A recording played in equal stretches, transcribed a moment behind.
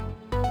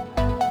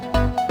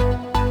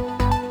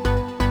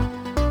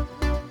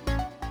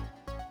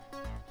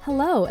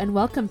Hello and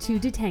welcome to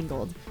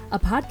Detangled, a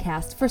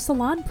podcast for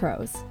salon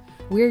pros.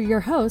 We're your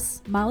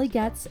hosts, Molly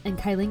Getz and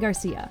Kylene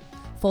Garcia,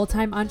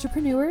 full-time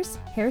entrepreneurs,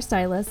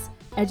 hairstylists,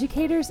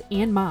 educators,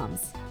 and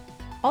moms.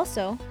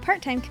 Also,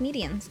 part-time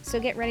comedians, so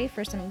get ready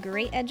for some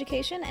great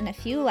education and a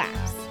few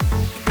laughs.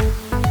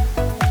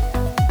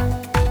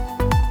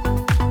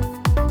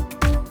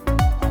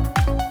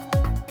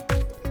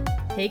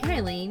 Hey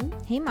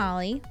Kylene. Hey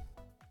Molly.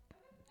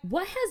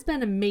 What has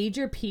been a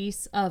major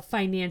piece of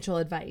financial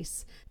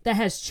advice that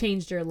has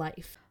changed your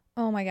life?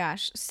 Oh my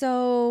gosh.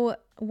 So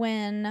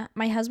when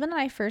my husband and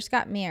I first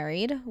got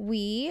married,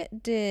 we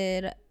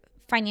did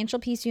Financial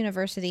Peace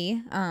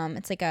University.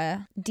 It's like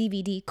a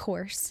DVD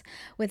course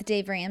with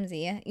Dave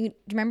Ramsey. You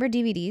remember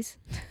DVDs?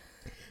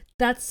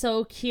 That's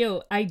so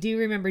cute. I do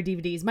remember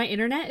DVDs. My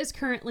internet is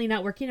currently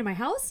not working in my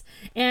house,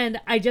 and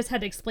I just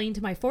had to explain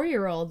to my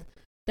 4-year-old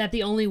that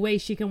the only way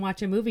she can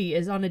watch a movie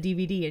is on a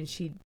DVD, and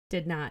she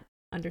did not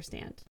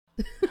understand.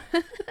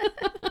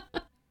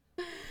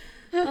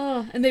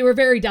 Oh, and they were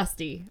very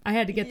dusty. I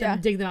had to get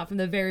them, dig them out from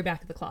the very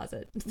back of the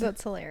closet.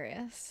 That's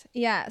hilarious.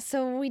 Yeah,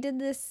 so we did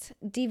this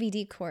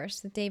DVD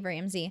course with Dave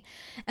Ramsey,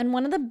 and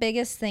one of the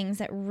biggest things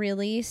that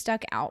really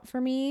stuck out for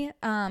me,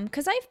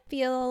 because I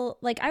feel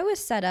like I was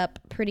set up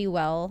pretty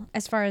well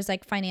as far as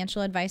like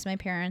financial advice. My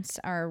parents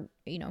are,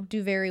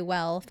 do very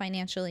well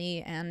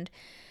financially and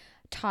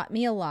taught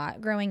me a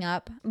lot growing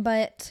up.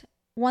 But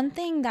one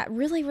thing that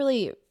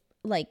really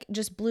like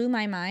just blew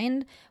my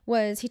mind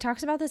was he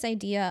talks about this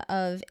idea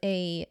of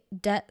a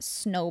debt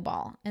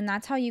snowball, and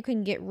that's how you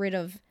can get rid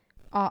of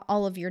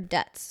all of your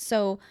debts.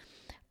 So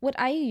what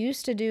I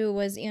used to do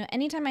was,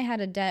 anytime I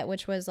had a debt,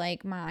 which was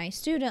like my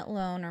student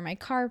loan or my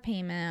car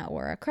payment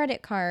or a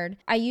credit card,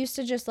 I used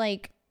to just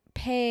like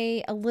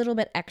pay a little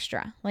bit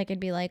extra. Like I'd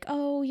be like,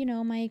 oh,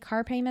 my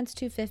car payment's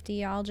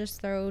 $250, I'll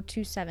just throw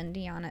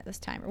 $270 on it this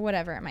time, or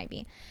whatever it might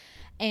be.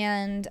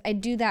 And I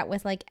do that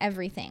with like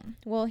everything.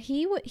 Well,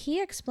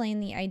 he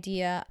explained the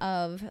idea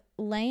of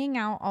laying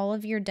out all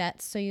of your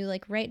debts. So you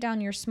like write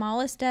down your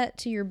smallest debt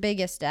to your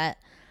biggest debt,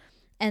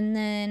 and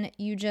then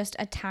you just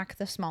attack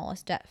the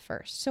smallest debt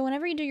first. So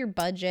whenever you do your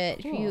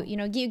budget, cool.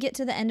 if you get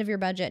to the end of your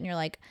budget and you're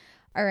like,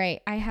 all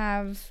right, I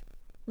have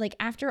like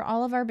after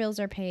all of our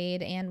bills are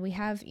paid and we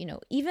have,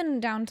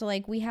 even down to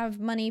like we have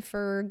money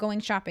for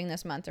going shopping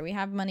this month, or we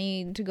have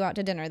money to go out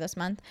to dinner this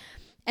month.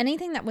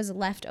 Anything that was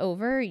left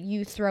over,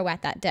 you throw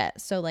at that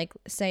debt. So like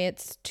say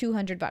it's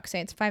 $200,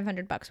 say it's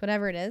 $500,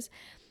 whatever it is,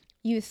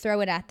 you throw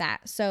it at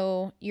that.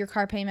 So your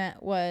car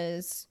payment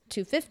was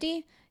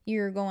 $250,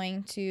 you're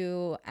going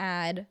to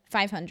add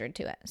 $500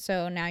 to it.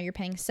 So now you're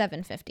paying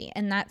 $750,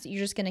 and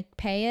you're just going to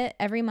pay it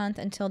every month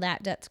until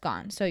that debt's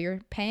gone. So you're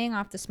paying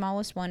off the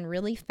smallest one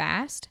really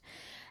fast.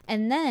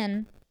 And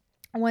then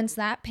once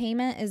that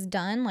payment is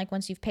done, like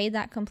once you've paid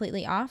that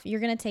completely off, you're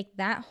going to take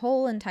that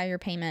whole entire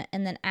payment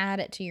and then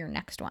add it to your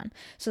next one.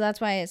 So that's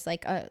why it's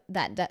like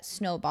that debt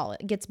snowball.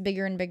 It gets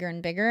bigger and bigger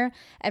and bigger.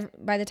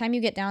 By the time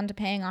you get down to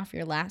paying off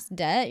your last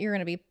debt, you're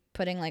going to be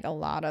putting like a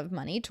lot of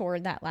money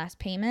toward that last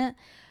payment.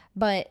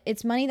 But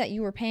it's money that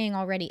you were paying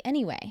already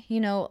anyway.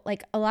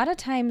 Like a lot of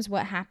times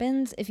what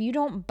happens, if you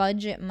don't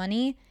budget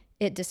money,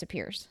 it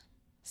disappears.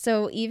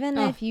 So even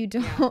if you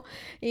don't,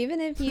 even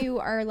if you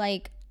are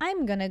like,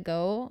 I'm going to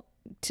go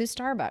to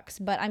Starbucks,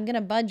 but I'm going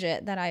to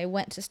budget that I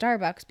went to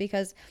Starbucks,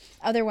 because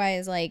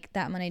otherwise like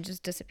that money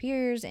just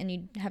disappears and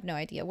you have no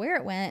idea where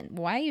it went,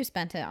 why you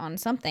spent it on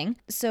something.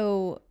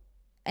 So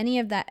any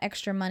of that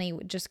extra money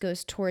just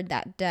goes toward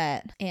that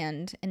debt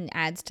and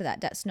adds to that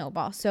debt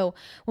snowball. So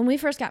when we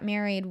first got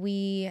married,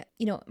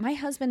 my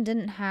husband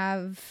didn't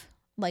have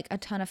like a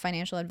ton of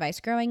financial advice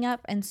growing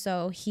up. And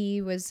so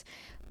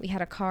we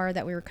had a car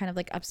that we were kind of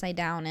like upside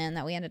down in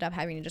that we ended up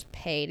having to just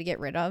pay to get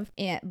rid of.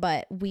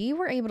 But we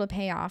were able to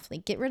pay off,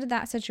 like get rid of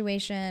that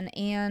situation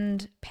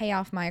and pay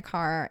off my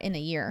car in a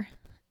year.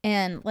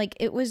 And like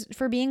it was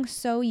for being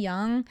so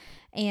young,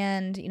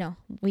 and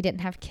we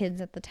didn't have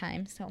kids at the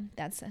time, so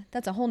that's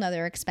a whole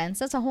nother expense.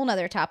 That's a whole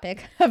nother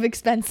topic of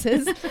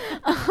expenses.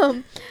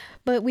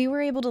 But we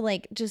were able to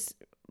like just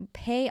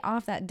pay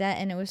off that debt,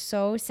 and it was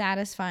so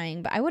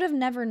satisfying. But I would have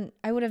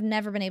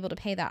never been able to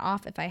pay that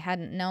off if I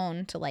hadn't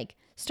known to like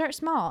start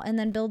small and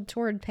then build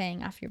toward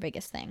paying off your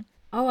biggest thing.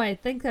 Oh, I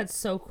think that's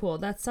so cool.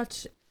 That's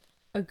such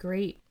a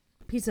great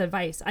piece of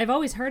advice. I've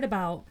always heard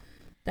about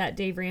that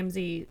Dave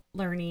Ramsey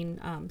learning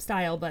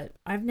style, but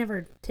I've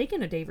never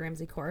taken a Dave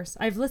Ramsey course.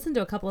 I've listened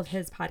to a couple of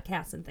his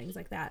podcasts and things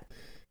like that,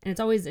 and it's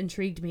always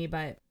intrigued me,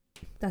 but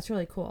that's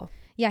really cool.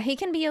 Yeah, he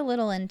can be a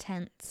little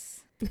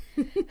intense.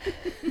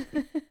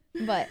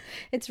 But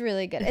it's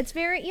really good. It's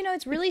very,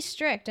 it's really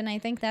strict. And I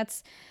think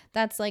that's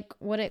like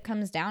what it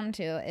comes down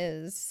to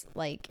is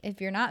like, if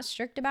you're not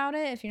strict about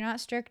it, if you're not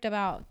strict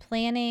about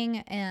planning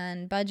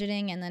and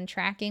budgeting and then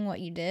tracking what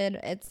you did,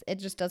 it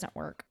just doesn't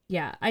work.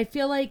 Yeah. I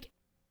feel like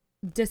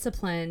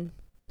discipline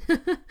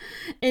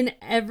in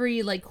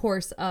every like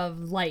course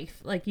of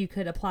life, like you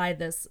could apply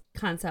this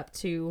concept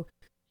to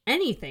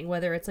anything,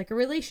 whether it's like a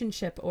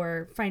relationship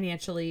or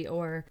financially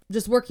or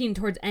just working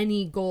towards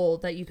any goal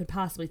that you could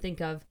possibly think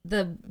of,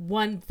 the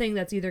one thing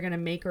that's either going to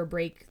make or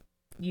break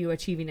you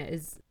achieving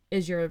it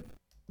is your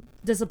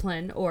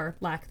discipline or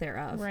lack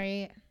thereof.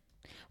 Right.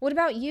 What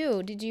about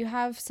you? Did you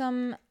have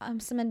some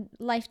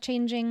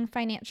life-changing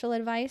financial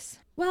advice?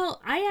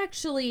 Well, I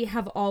actually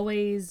have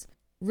always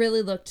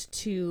really looked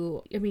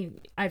to, I mean,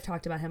 I've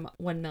talked about him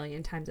 1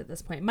 million times at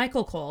this point.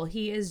 Michael Cole,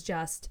 he is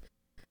just,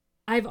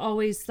 I've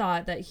always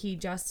thought that he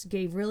just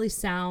gave really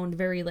sound,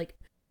 very like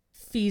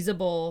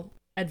feasible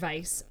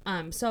advice.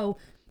 So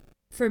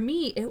for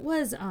me, it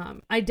was,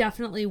 I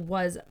definitely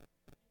was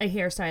a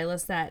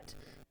hairstylist that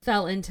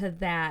fell into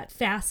that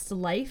fast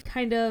life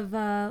kind of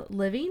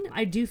living.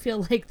 I do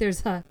feel like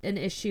there's an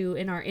issue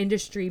in our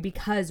industry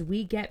because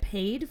we get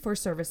paid for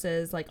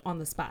services like on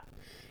the spot,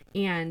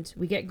 and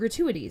we get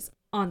gratuities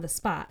on the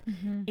spot,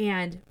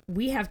 and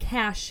we have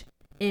cash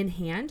in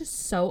hand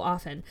so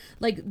often.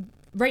 Like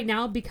right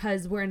now,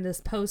 because we're in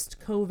this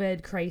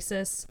post-COVID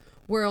crisis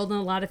world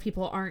and a lot of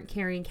people aren't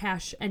carrying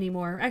cash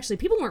anymore. Actually,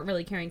 people weren't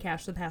really carrying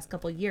cash the past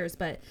couple of years,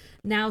 but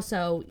now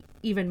so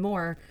even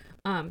more.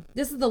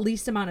 This is the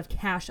least amount of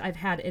cash I've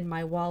had in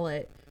my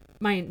wallet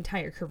my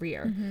entire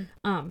career.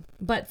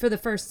 But for the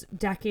first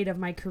decade of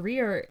my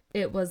career,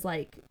 it was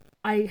like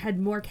I had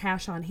more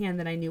cash on hand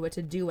than I knew what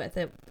to do with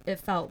it. It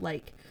felt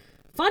like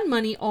fun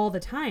money all the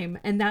time.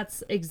 And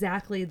that's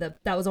exactly that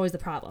was always the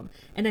problem.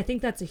 And I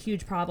think that's a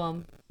huge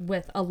problem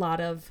with a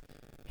lot of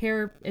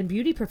hair and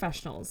beauty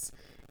professionals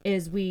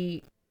is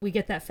we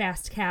get that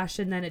fast cash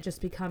and then it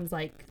just becomes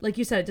like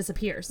you said, it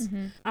disappears.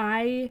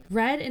 I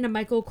read in a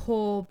Michael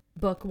Cole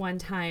book one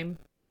time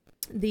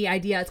the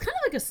idea, it's kind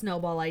of like a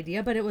snowball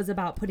idea, but it was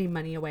about putting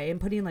money away and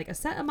putting like a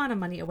set amount of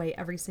money away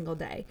every single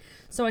day.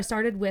 So I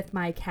started with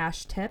my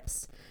cash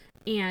tips,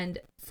 and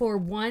for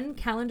 1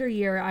 calendar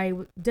year, I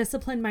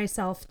disciplined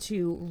myself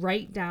to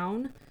write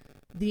down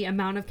the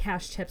amount of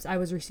cash tips I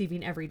was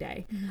receiving every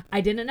day. I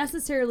didn't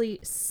necessarily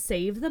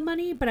save the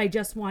money, but I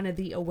just wanted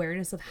the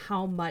awareness of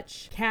how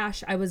much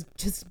cash I was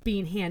just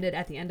being handed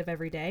at the end of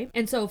every day.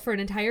 And so for an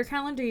entire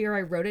calendar year,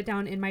 I wrote it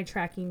down in my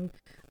tracking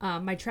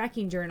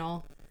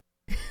journal.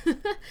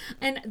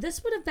 And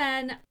this would have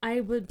been,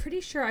 I was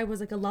pretty sure I was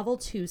like a level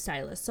 2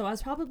 stylist. So I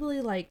was probably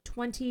like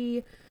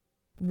 21,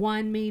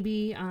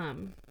 maybe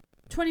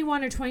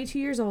 21 or 22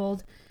 years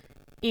old.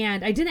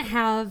 And I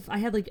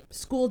had like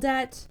school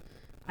debt.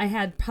 I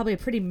had probably a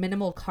pretty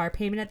minimal car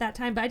payment at that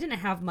time, but I didn't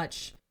have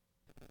much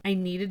I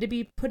needed to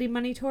be putting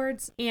money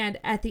towards. And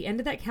at the end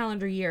of that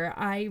calendar year,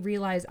 I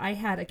realized I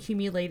had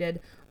accumulated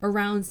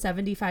around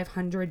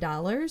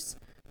 $7,500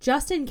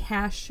 just in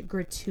cash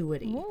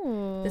gratuity.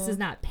 Ooh. This is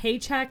not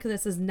paycheck.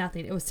 This is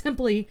nothing. It was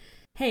simply,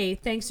 hey,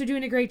 thanks for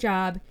doing a great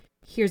job.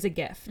 Here's a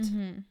gift.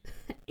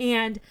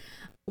 And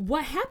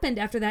what happened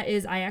after that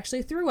is I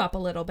actually threw up a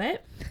little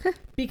bit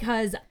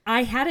because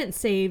I hadn't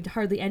saved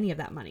hardly any of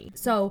that money.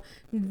 So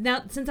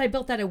now, since I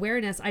built that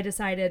awareness, I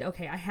decided,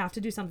 okay, I have to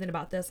do something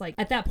about this. Like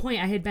at that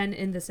point, I had been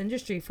in this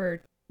industry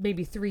for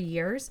maybe 3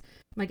 years.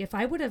 I'm like, if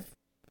I would have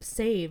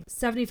saved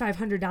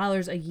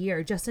 $7,500 a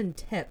year just in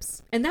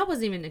tips, and that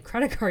wasn't even in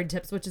credit card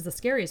tips, which is the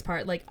scariest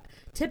part. Like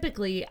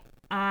typically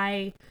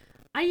I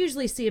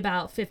usually see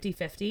about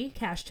 50-50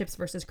 cash tips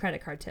versus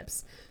credit card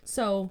tips.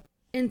 So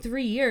in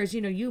 3 years,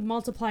 you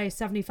multiply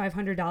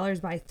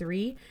 $7,500 by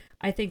 3.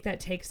 I think that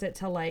takes it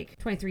to like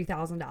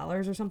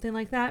 $23,000 or something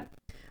like that.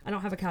 I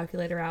don't have a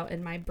calculator out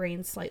and my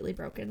brain's slightly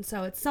broken.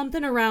 So it's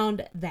something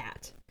around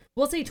that.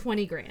 We'll say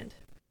 20 grand.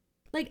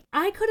 Like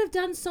I could have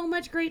done so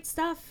much great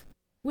stuff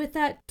with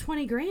that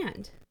 20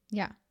 grand.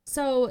 Yeah.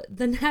 So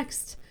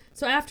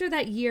after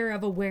that year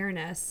of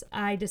awareness,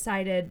 I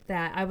decided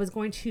that I was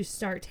going to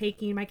start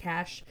taking my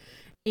cash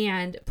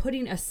and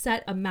putting a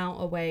set amount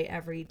away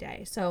every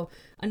day. So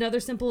another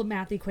simple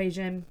math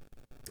equation,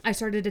 I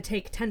started to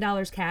take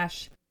 $10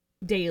 cash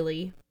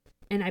daily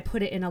and I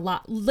put it in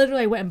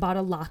literally I went and bought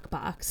a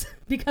lockbox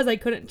because I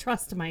couldn't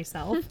trust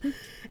myself.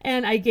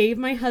 And I gave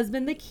my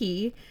husband the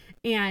key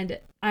and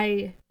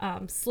I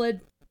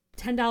slid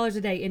 $10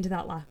 a day into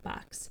that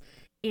lockbox.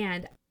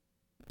 And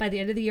by the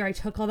end of the year, I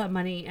took all that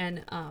money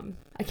and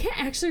I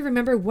can't actually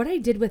remember what I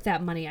did with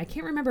that money. I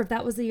can't remember if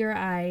that was the year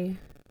I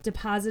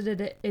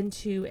deposited it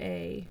into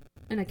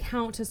an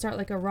account to start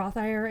like a Roth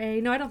IRA.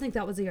 No, I don't think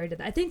that was the year I did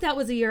that. I think that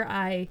was the year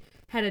I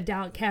had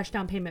a cash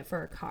down payment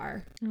for a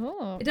car.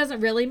 Oh. It doesn't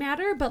really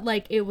matter, but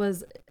like it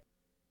was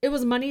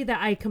money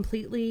that I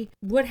completely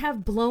would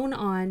have blown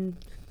on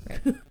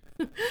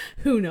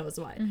who knows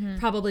what.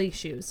 Probably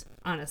shoes,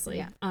 honestly.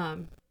 Yeah.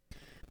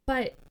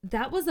 But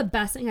that was the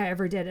best thing I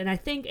ever did. And I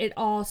think it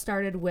all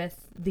started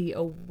with the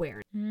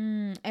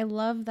awareness. I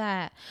love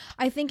that.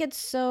 I think it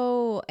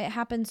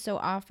happens so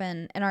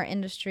often in our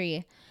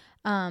industry,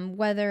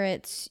 whether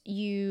it's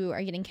you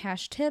are getting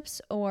cash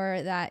tips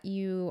or that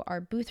you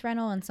are booth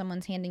rental and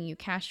someone's handing you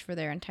cash for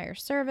their entire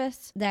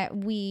service, that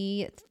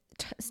we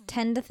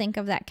tend to think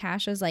of that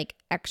cash as like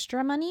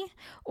extra money,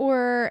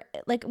 or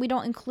like we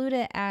don't include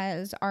it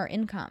as our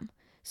income.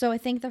 So I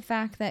think the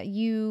fact that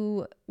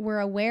you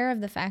were aware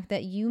of the fact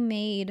that you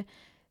made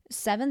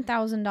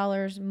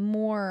 $7,000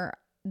 more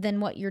than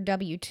what your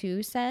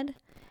W-2 said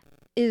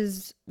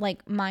is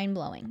like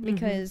mind-blowing,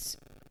 because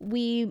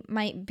we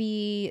might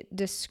be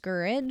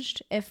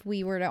discouraged if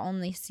we were to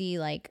only see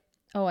like,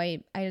 oh,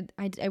 I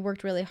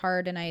worked really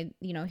hard and I,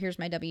 here's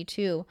my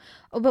W-2.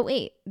 Oh, but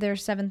wait,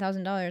 there's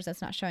 $7,000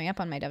 that's not showing up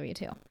on my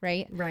W-2,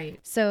 right? Right.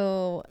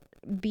 So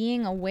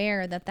being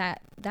aware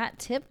that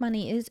tip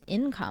money is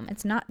income.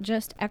 It's not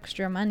just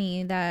extra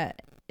money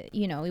that,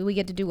 we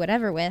get to do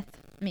whatever with.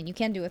 I mean, you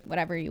can do with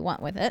whatever you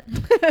want with it,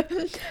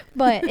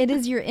 but it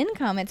is your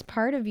income. It's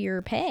part of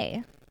your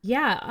pay.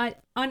 Yeah.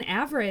 On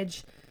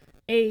average,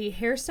 a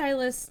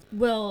hairstylist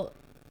will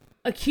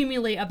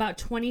accumulate about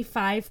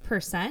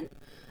 25%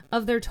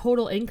 of their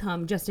total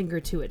income just in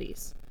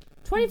gratuities.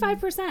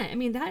 25%. I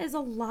mean, that is a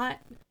lot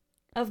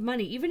of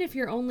money. Even if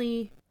you're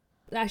only,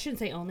 I shouldn't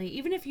say only,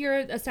 even if you're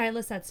a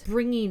stylist that's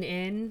bringing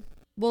in,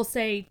 we'll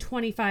say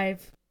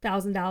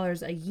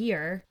 $25,000 a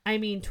year. I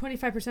mean,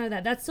 25%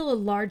 of that's still a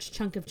large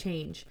chunk of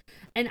change.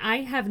 And I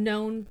have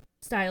known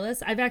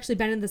stylists, I've actually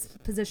been in this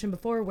position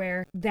before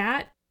where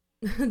that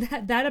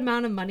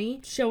amount of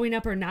money showing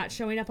up or not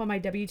showing up on my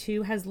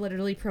W-2 has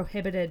literally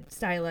prohibited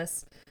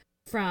stylists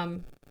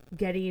from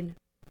getting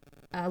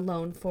a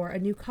loan for a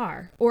new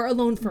car or a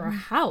loan for a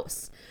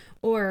house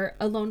or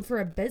a loan for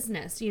a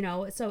business,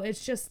 So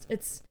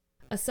it's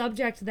a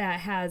subject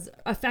that has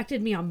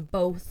affected me on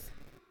both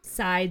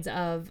sides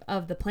of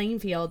the playing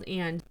field.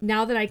 And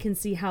now that I can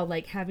see how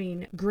like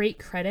having great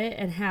credit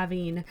and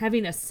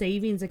having a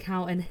savings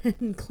account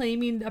and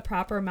claiming a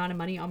proper amount of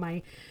money on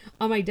my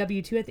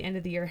W-2 at the end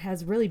of the year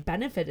has really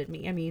benefited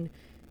me. I mean,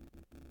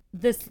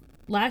 this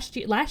last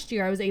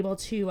year I was able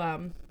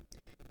to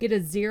get a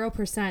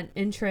 0%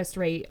 interest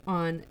rate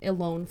on a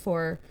loan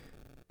for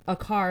a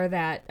car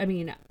that, I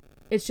mean,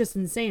 it's just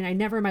insane. I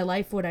never in my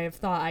life would I have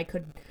thought I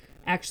could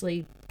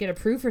actually get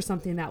approved for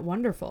something that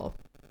wonderful.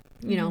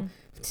 10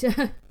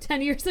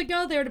 years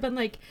ago, they would have been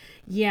like,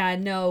 yeah,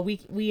 no,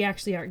 we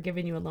actually aren't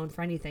giving you a loan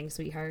for anything,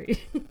 sweetheart.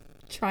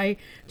 Try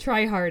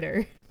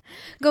harder.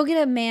 Go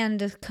get a man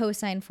to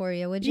co-sign for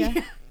you, would you?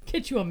 Yeah,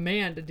 get you a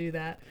man to do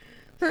that.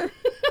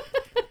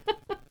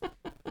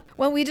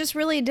 Well, we just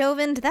really dove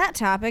into that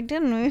topic,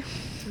 didn't we?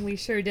 We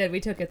sure did.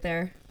 We took it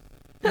there.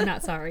 I'm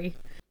not sorry.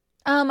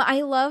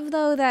 I love,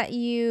 though, that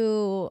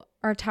you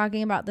are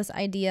talking about this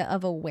idea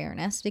of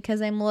awareness,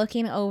 because I'm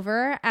looking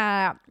over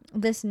at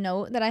this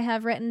note that I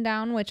have written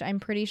down, which I'm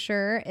pretty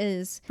sure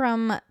is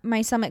from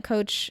my summit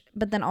coach,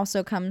 but then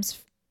also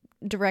comes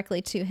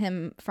directly to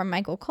him from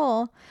Michael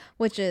Cole,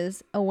 which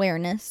is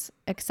awareness,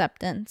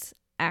 acceptance,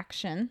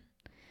 action.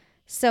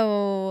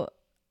 So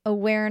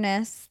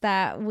awareness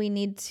that we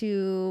need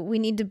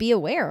to be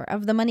aware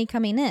of the money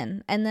coming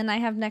in. And then I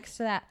have next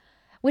to that,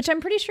 which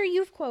I'm pretty sure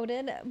you've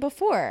quoted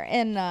before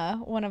in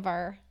one of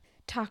our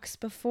talks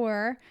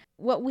before,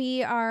 what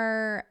we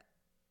are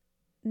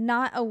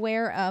not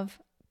aware of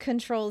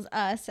controls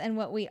us, and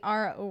what we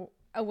are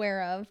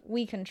aware of,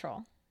 we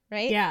control.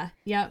 Right? Yeah.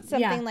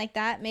 Something like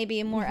that,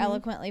 maybe more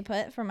eloquently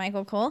put from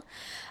Michael Cole.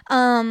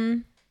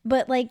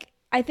 But like,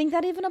 I think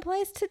that even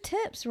applies to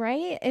tips,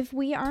 right? If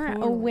we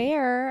aren't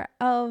aware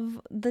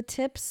of the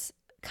tips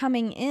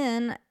coming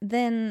in,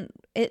 then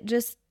it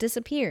just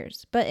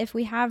disappears. But if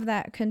we have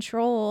that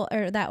control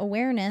or that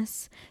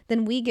awareness,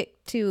 then we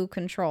get to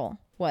control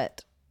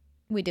what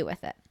we do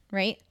with it,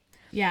 right?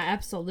 Yeah,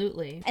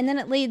 absolutely. And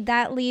then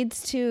that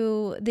leads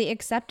to the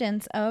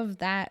acceptance of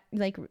that,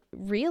 like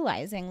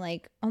realizing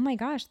like, oh my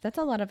gosh, that's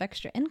a lot of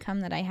extra income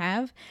that I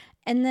have.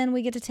 And then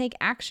we get to take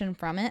action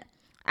from it.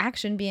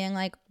 Action being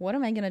like, what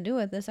am I going to do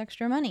with this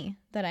extra money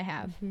that I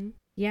have? Mm-hmm.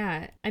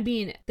 Yeah. I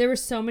mean, there were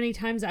so many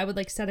times I would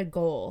like set a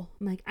goal.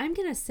 I'm like, I'm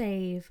going to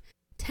save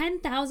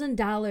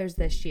 $10,000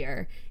 this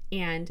year.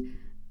 And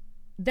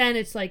then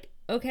it's like,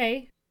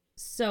 okay,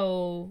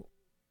 so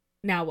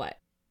now what?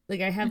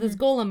 Like I have this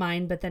goal in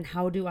mind, but then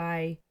how do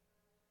I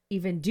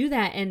even do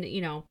that? And,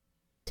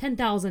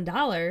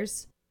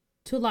 $10,000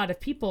 to a lot of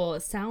people,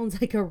 it sounds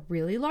like a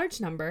really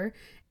large number.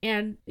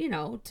 And,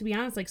 to be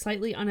honest, like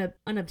slightly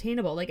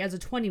unobtainable. Like as a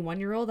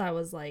 21-year-old, I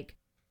was like,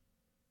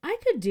 I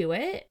could do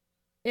it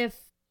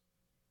if,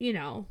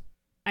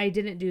 I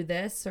didn't do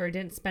this or I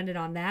didn't spend it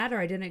on that or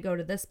I didn't go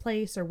to this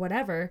place or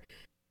whatever.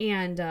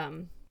 And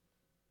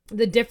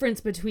the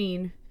difference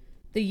between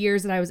the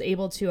years that I was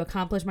able to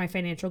accomplish my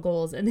financial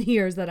goals and the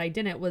years that I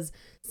didn't was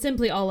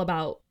simply all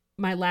about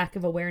my lack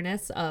of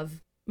awareness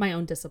of my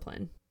own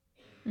discipline.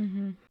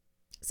 Mm-hmm.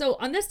 So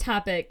on this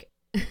topic,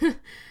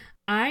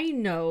 I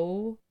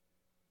know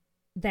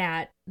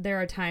that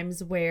there are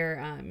times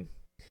where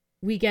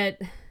we get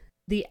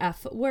the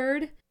F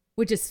word,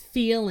 which is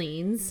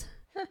feelings,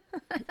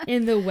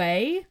 in the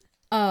way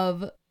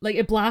of, like,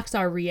 it blocks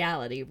our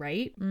reality,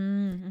 right?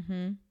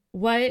 Mm-hmm.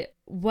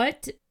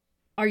 What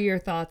are your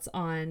thoughts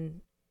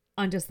on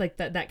just like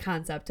that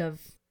concept of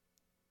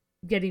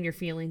getting your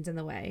feelings in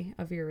the way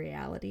of your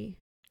reality?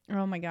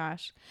 Oh my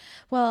gosh.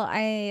 Well,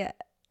 I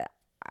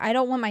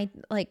don't want my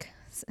like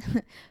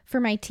for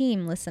my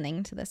team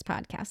listening to this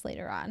podcast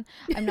later on,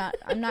 I'm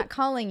not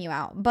calling you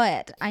out,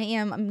 but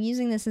I'm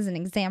using this as an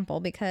example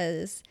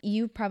because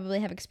you probably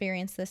have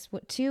experienced this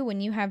too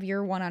when you have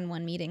your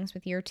one-on-one meetings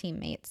with your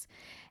teammates,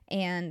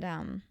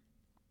 and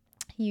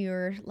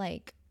you're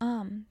like,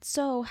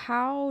 so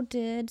how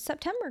did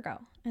September go?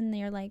 And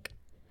they're like,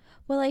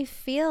 well, I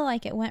feel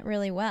like it went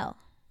really well,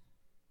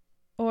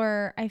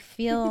 or I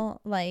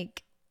feel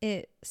like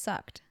it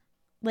sucked.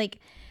 Like,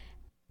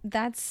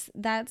 that's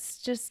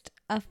just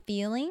a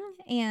feeling,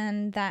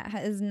 and that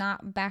is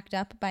not backed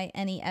up by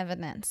any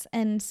evidence.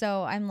 And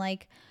so I'm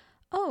like,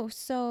 oh,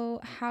 so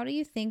how do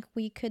you think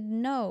we could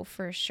know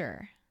for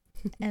sure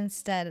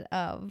instead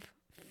of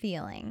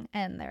feeling?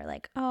 And they're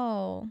like,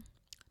 oh,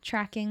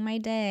 tracking my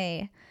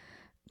day,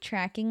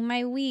 tracking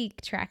my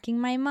week, tracking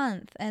my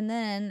month. And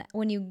then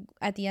when you,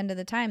 at the end of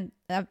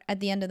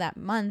that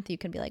month, you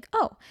can be like,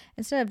 oh,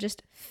 instead of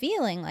just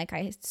feeling like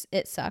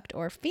it sucked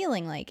or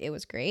feeling like it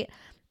was great,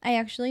 I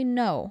actually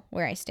know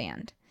where I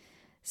stand.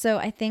 So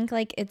I think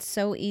like it's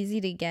so easy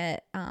to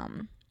get,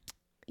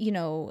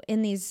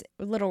 in these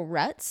little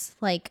ruts,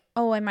 like,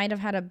 oh, I might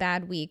have had a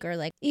bad week, or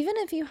like, even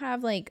if you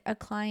have like a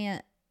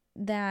client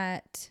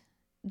that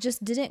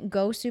just didn't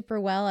go super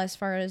well as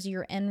far as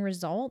your end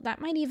result,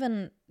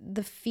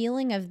 the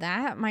feeling of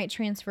that might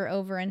transfer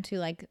over into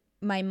like,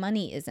 my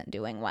money isn't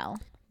doing well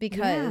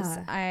because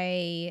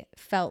I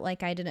felt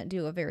like I didn't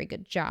do a very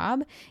good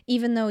job,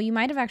 even though you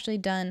might have actually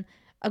done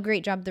a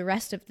great job the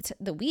rest of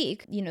the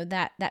week.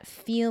 That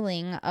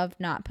feeling of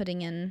not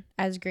putting in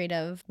as great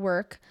of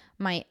work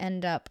might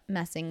end up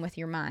messing with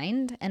your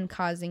mind and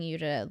causing you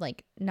to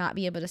like not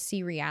be able to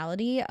see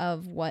reality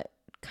of what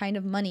kind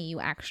of money you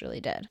actually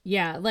did.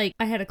 Yeah, like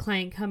I had a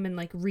client come and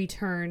like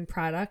return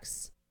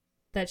products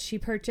that she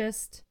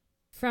purchased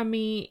from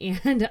me,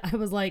 and I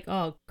was like,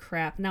 oh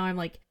crap, now I'm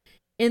like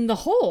in the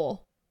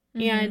hole.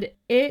 And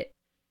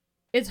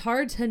it's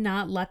hard to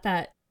not let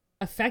that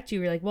affect you.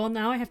 You're like, well,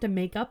 now I have to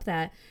make up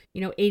that,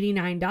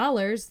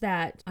 $89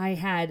 that I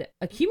had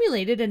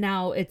accumulated, and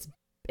now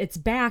it's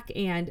back.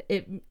 And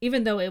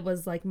even though it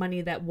was like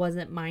money that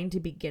wasn't mine to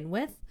begin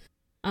with,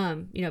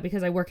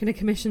 because I work in a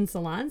commission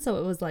salon, so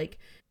it was like,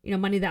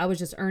 money that I was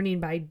just earning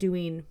by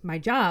doing my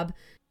job,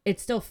 it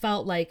still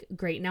felt like,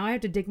 great, now I have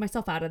to dig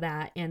myself out of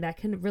that, and that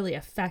can really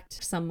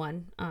affect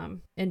someone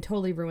and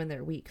totally ruin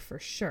their week for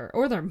sure,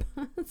 or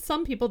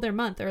some people their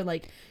month, or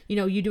like,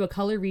 you do a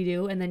color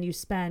redo and then you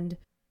spend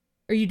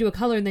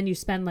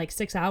like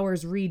 6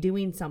 hours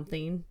redoing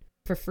something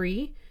for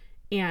free,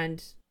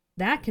 and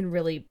that can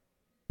really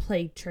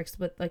play tricks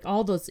with like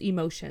all those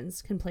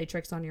emotions can play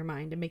tricks on your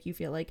mind and make you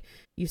feel like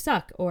you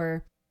suck,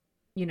 or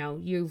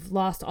you've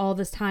lost all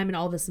this time and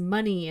all this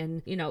money,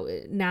 and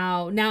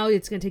now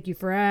it's gonna take you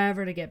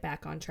forever to get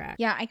back on track.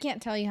 Yeah, I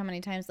can't tell you how many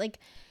times, like,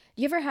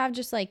 you ever have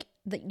just like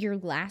your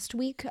last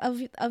week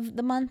of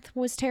the month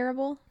was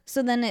terrible,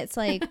 so then it's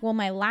like, well,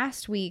 my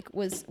last week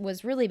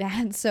was really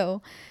bad,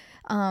 so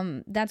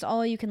that's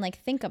all you can like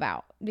think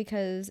about,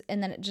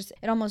 and then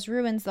it almost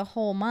ruins the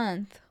whole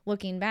month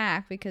looking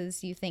back,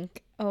 because you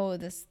think, oh,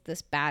 this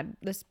bad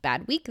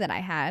week that I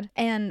had.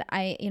 And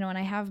when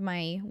I have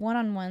my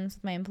one-on-ones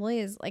with my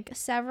employees, like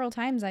several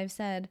times I've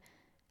said,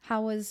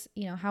 how was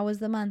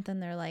the month?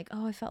 And they're like,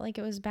 oh, I felt like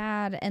it was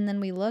bad. And then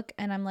we look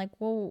and I'm like,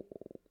 well,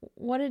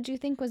 what did you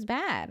think was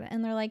bad?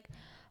 And they're like,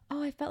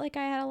 oh, I felt like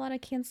I had a lot of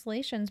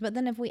cancellations. But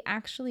then if we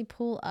actually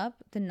pull up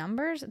the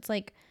numbers, it's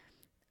like,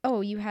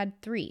 oh, you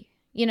had 3,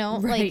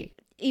 right. Like,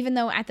 even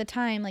though at the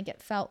time, like,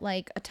 it felt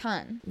like a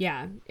ton.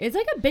 Yeah. It's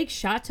like a big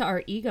shot to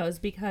our egos,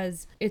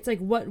 because it's like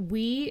what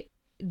we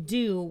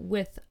do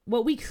with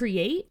what we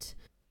create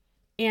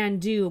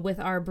and do with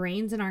our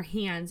brains and our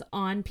hands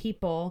on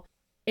people,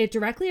 it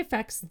directly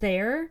affects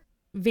their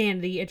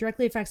vanity. It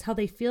directly affects how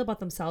they feel about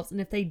themselves. And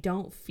if they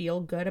don't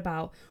feel good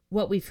about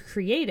what we've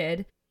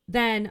created,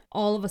 then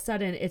all of a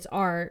sudden it's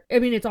our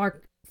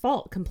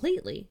fault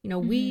completely.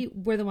 We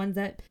were the ones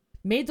that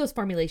made those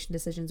formulation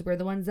decisions. We're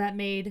the ones that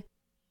made,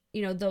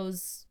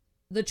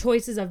 the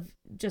choices of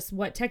just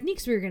what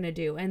techniques we were going to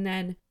do. And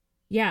then,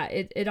 yeah,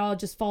 it all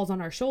just falls on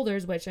our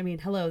shoulders, which,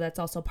 hello, that's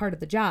also part of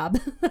the job.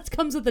 That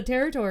comes with the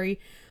territory.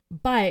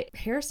 But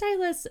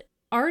hairstylists,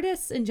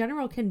 artists in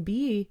general, can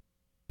be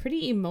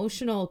pretty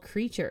emotional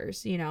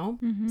creatures,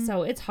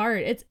 So it's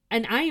hard.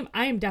 And I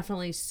am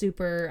definitely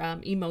super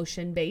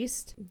emotion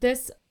based.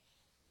 This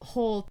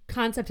whole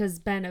concept has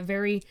been a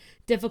very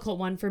difficult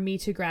one for me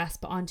to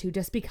grasp onto,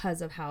 just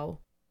because of how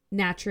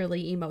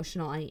naturally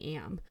emotional I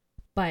am.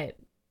 But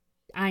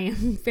I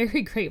am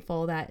very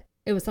grateful that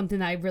it was something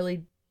that I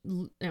really,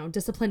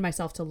 disciplined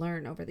myself to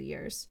learn over the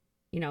years,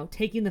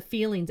 taking the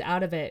feelings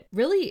out of it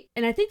really.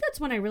 And I think that's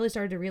when I really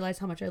started to realize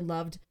how much I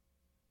loved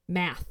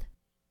math.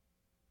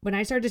 When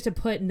I started to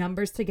put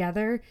numbers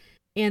together,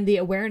 and the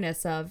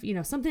awareness of,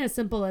 something as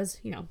simple as,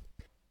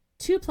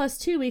 2 +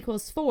 2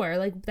 = 4.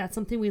 Like, that's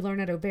something we learn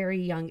at a very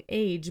young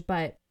age,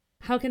 but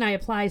how can I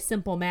apply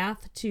simple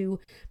math to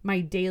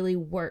my daily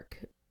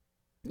work?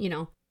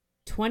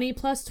 20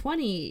 +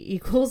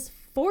 20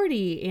 =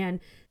 40. And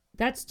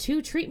that's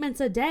 2 treatments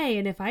a day.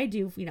 And if I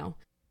do,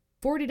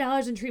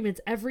 $40 in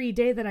treatments every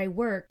day that I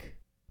work,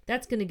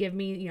 that's going to give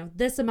me,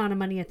 this amount of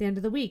money at the end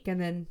of the week. And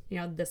then,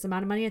 this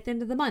amount of money at the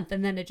end of the month.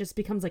 And then it just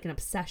becomes like an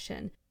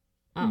obsession,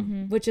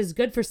 which is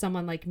good for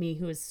someone like me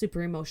who is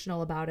super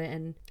emotional about it.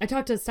 And I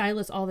talk to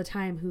stylists all the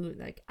time who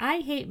like, I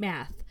hate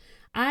math.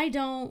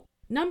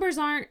 Numbers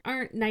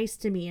aren't nice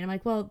to me. And I'm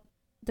like, well,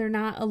 they're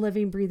not a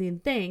living, breathing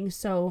thing.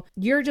 So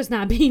you're just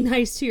not being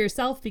nice to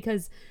yourself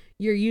because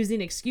you're using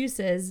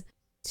excuses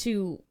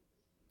to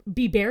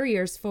be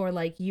barriers for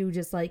like you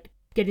just like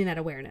getting that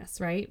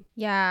awareness, right?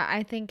 Yeah,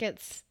 I think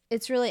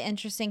it's really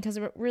interesting because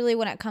really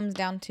when it comes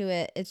down to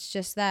it, it's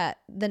just that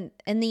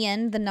in the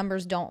end, the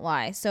numbers don't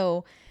lie.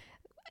 So,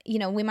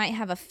 we might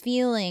have a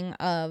feeling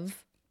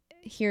of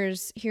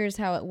here's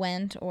how it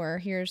went, or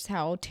here's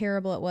how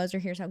terrible it was, or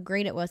here's how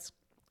great it was.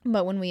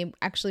 But when we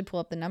actually pull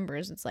up the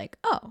numbers, it's like,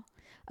 oh,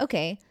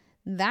 okay,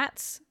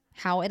 that's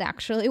how it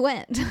actually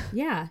went.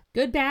 Yeah.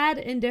 Good, bad,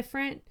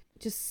 indifferent.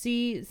 Just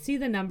see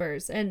the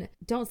numbers and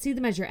don't see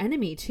them as your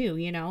enemy too.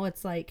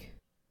 It's like,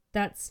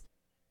 that's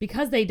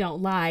because they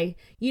don't lie.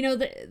 You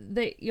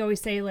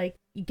always say like,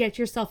 you get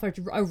yourself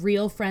a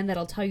real friend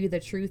that'll tell you the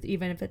truth,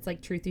 even if it's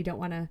like truth you don't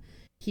want to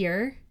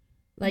hear.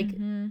 Like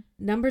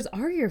numbers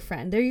are your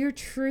friend. They're your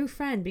true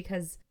friend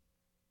because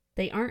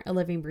they aren't a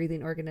living,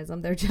 breathing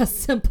organism. They're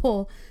just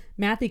simple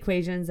math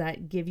equations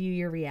that give you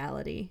your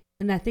reality.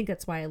 And I think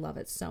that's why I love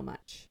it so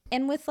much.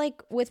 And with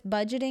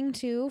budgeting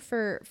too,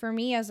 for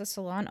me as a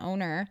salon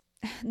owner,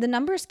 the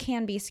numbers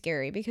can be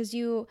scary because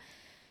you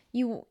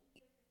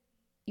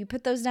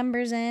put those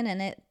numbers in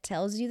and it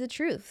tells you the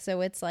truth.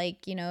 So it's like,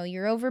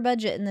 you're over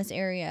budget in this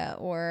area,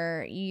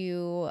 or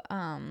you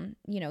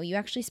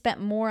actually spent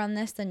more on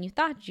this than you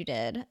thought you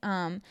did.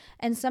 And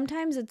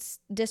sometimes it's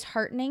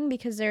disheartening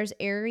because there's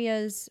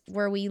areas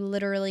where we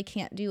literally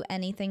can't do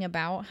anything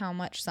about how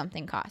much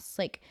something costs.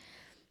 Like,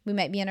 we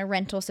might be in a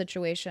rental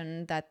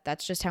situation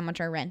that's just how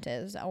much our rent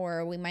is,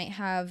 or we might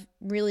have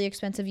really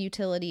expensive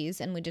utilities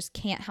and we just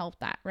can't help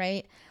that,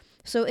 right?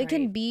 So it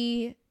can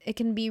be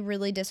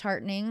really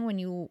disheartening when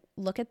you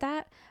look at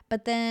that.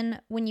 But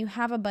then when you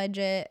have a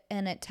budget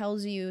and it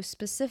tells you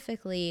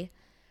specifically,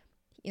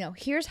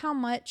 here's how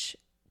much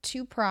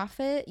to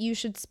profit you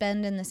should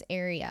spend in this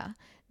area.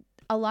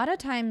 A lot of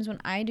times when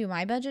I do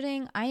my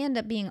budgeting, I end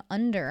up being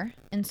under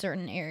in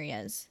certain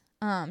areas.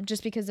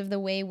 Just because of the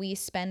way we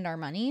spend our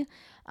money.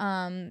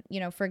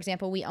 For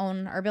example, we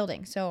own our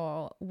building,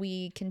 so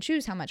we can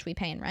choose how much we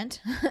pay in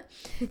rent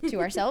to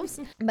ourselves.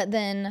 But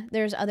then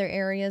there's other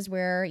areas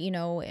where,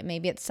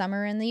 maybe it's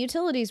summer and the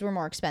utilities were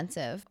more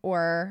expensive,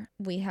 or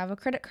we have a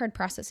credit card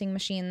processing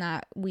machine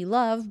that we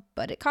love,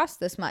 but it costs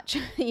this much,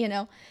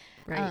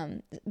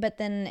 Right. But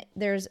then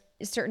there's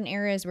certain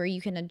areas where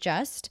you can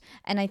adjust.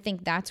 And I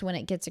think that's when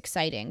it gets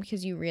exciting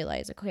because you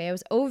realize, okay, I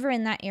was over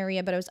in that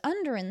area, but I was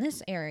under in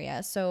this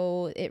area.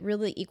 So it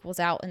really equals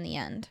out in the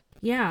end.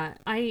 Yeah,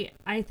 I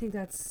think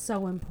that's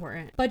so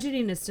important.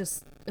 Budgeting is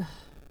just,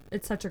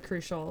 it's such a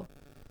crucial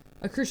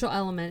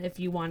element if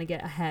you want to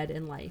get ahead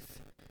in life.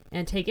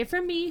 And take it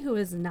from me, who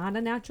is not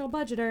a natural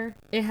budgeter.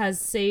 It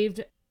has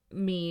saved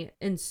me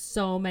in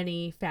so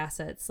many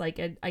facets.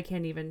 Like I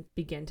can't even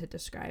begin to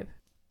describe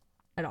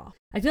at all.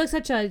 I feel like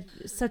such a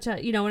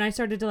when I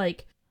started to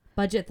like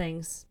budget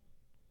things,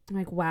 I'm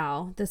like,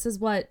 wow, this is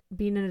what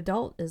being an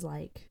adult is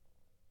like.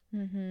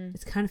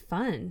 It's kind of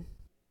fun.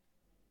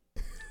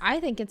 I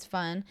think it's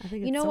fun.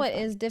 What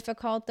is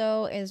difficult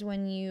though is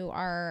when you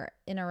are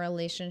in a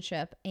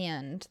relationship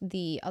and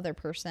the other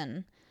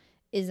person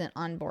isn't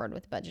on board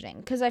with budgeting,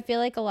 because I feel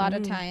like a lot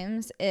of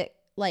times it,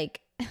 like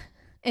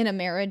in a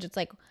marriage, it's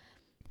like,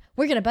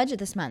 we're gonna budget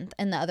this month,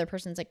 and the other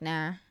person's like,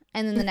 nah.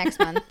 And then the next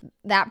month,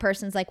 that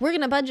person's like, we're going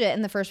to budget.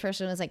 And the first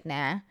person was like,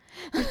 nah.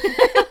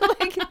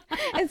 Like,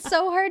 it's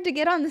so hard to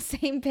get on the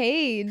same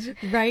page.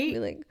 Right?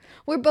 Like,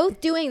 we're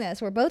both doing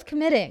this. We're both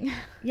committing.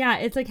 Yeah.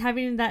 It's like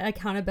having that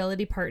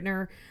accountability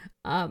partner.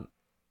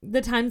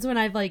 The times when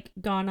I've like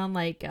gone on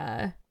like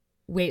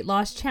weight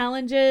loss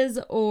challenges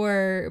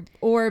or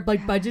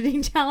like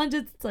budgeting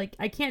challenges, it's like,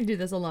 I can't do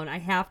this alone. I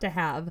have to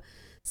have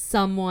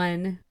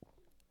someone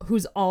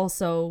who's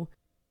also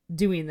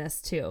doing this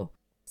too.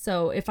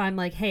 So if I'm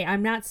like, hey,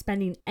 I'm not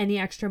spending any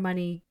extra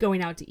money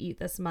going out to eat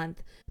this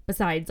month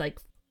besides like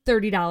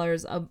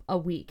 $30 a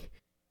week,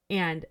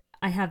 and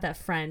I have that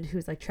friend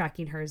who's like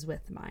tracking hers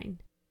with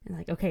mine, and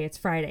like, okay, it's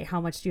Friday. How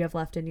much do you have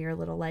left in your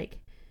little like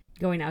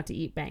going out to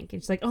eat bank?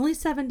 And she's like, only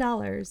 $7.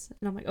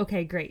 And I'm like,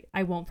 okay, great.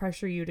 I won't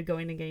pressure you to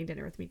going and getting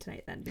dinner with me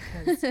tonight then,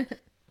 because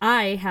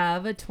I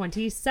have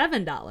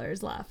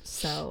 $27 left.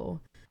 So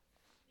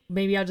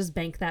maybe I'll just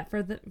bank that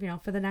for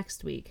the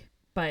next week.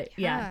 But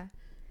yeah.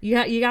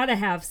 You got to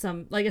have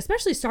some, like,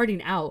 especially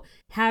starting out,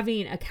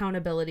 having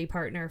accountability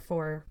partner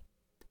for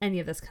any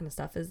of this kind of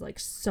stuff is like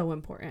so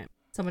important.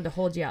 Someone to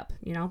hold you up,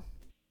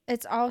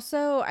 It's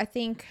also, I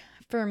think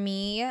for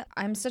me,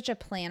 I'm such a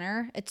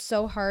planner. It's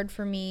so hard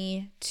for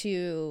me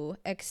to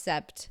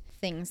accept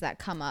things that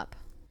come up,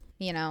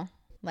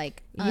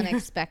 like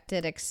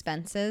unexpected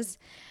expenses,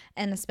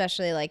 and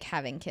especially like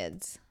having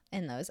kids.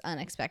 in those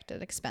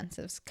unexpected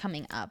expenses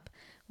coming up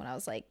when I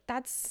was like,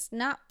 that's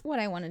not what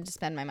I wanted to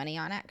spend my money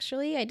on.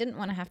 Actually, I didn't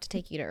want to have to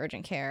take you to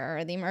urgent care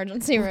or the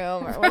emergency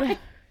room or whatever.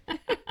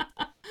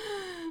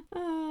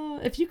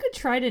 If you could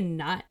try to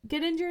not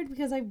get injured,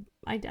 because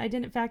I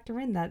didn't factor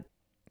in that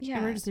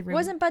emergency room.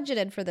 Wasn't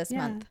budgeted for this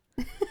month.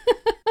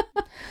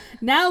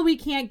 Now we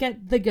can't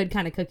get the good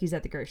kind of cookies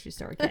at the grocery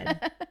store, kid.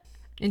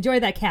 Enjoy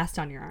that cast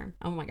on your arm.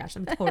 Oh my gosh,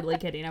 I'm totally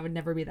kidding. I would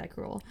never be that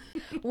cruel.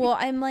 Well,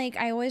 I'm like,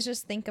 I always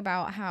just think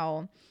about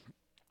how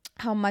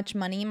much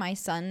money my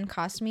son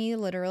cost me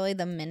literally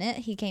the minute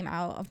he came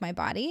out of my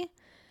body,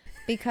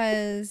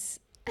 because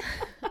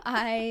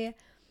I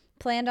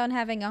planned on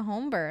having a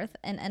home birth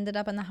and ended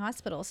up in the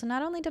hospital. So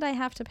not only did I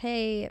have to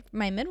pay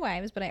my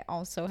midwives, but I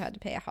also had to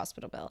pay a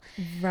hospital bill.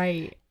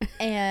 Right.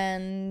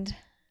 And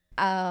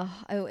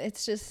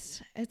it's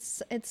just,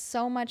 it's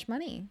so much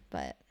money.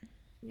 But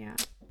yeah.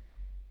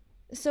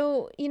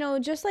 So,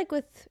 just like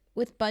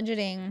with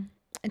budgeting,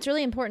 it's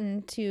really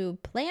important to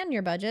plan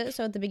your budget.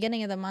 So at the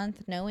beginning of the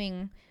month,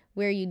 knowing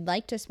where you'd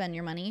like to spend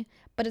your money,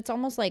 but it's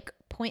almost like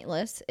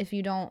pointless if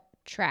you don't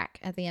track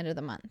at the end of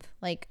the month.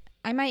 Like,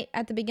 I might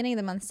at the beginning of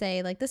the month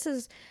say, like,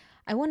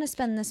 I want to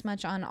spend this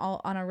much on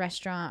a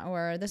restaurant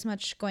or this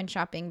much going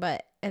shopping,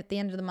 but at the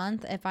end of the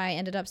month, if I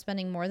ended up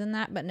spending more than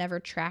that but never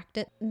tracked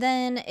it,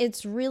 then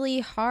it's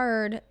really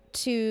hard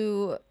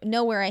to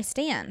know where I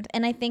stand.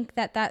 And I think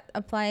that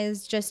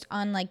applies just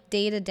on like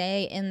day to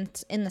day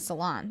in the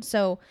salon.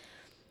 So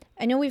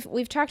I know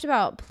we've talked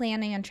about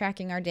planning and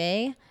tracking our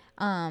day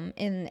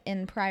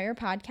in prior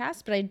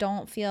podcasts, but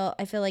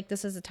I feel like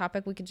this is a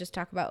topic we could just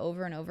talk about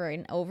over and over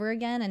and over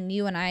again. And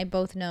you and I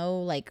both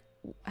know like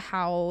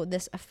how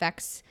this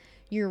affects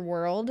your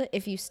world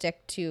if you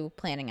stick to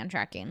planning and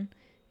tracking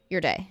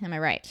your day. Am I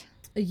right?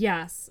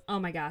 Yes. Oh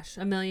my gosh.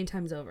 1,000,000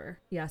 times over.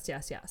 Yes.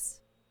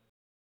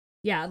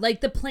 Yeah.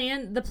 Like the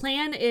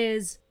plan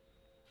is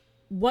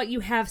what you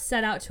have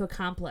set out to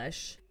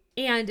accomplish,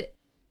 and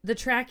the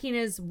tracking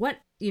is what,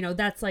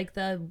 that's like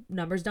the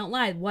numbers don't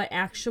lie, what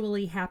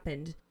actually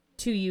happened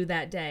to you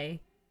that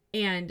day.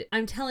 And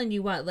I'm telling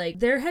you what, like,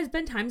 there has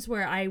been times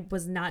where I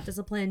was not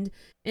disciplined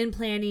in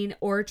planning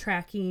or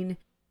tracking.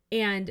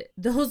 And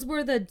those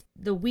were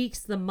the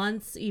weeks, the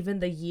months, even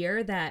the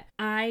year that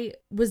I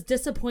was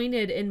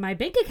disappointed in my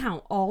bank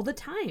account all the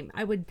time.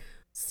 I would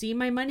see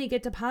my money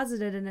get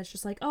deposited and it's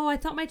just like, oh, I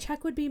thought my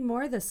check would be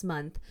more this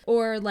month.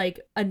 Or like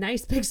a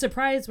nice big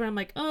surprise when I'm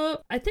like, oh,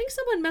 I think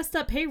someone messed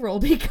up payroll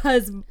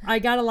because I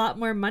got a lot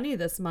more money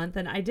this month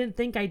and I didn't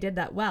think I did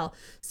that well.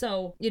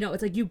 So,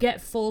 it's like you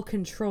get full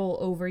control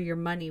over your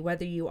money,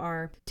 whether you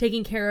are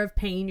taking care of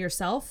paying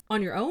yourself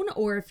on your own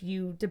or if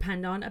you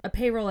depend on a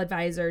payroll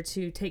advisor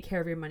to take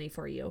care of your money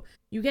for you.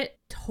 You get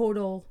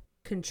total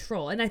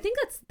control. And I think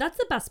that's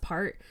the best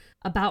part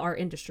about our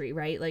industry,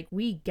 right? Like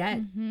we get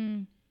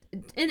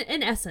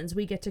in essence,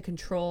 we get to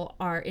control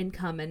our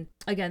income. And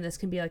again, this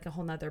can be like a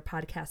whole nother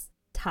podcast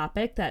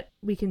topic that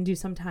we can do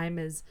sometime,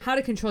 is how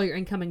to control your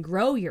income and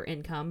grow your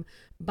income.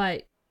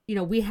 But,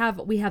 we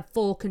have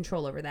full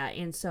control over that.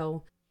 And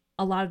so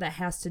a lot of that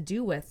has to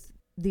do with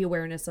the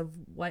awareness of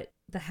what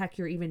the heck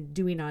you're even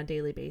doing on a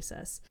daily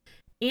basis.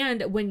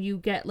 And when you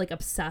get like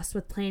obsessed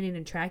with planning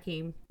and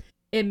tracking,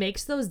 it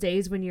makes those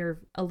days when you're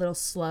a little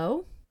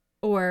slow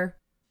or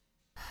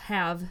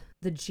have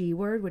the G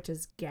word, which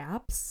is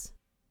gaps.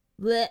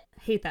 Blech,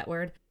 hate that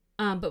word.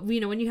 But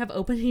when you have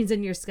openings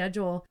in your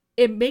schedule,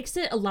 it makes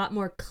it a lot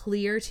more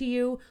clear to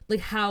you, like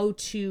how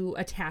to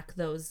attack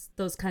those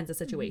kinds of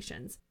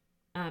situations,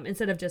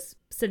 instead of just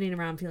sitting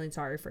around feeling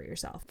sorry for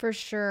yourself. For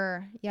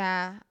sure.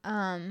 Yeah.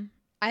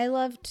 I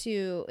love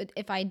to,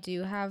 if I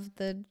do have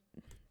the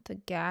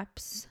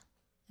gaps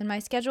in my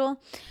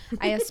schedule,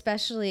 I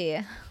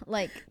especially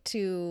like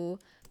to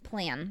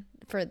plan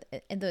for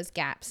those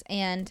gaps.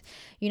 And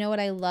what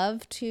I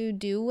love to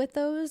do with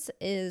those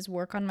is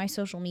work on my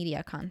social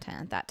media content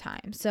at that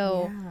time.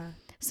 So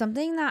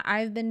something that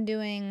I've been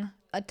doing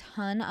a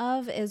ton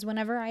of is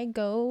whenever I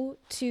go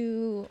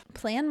to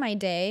plan my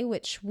day,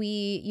 which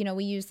we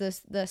use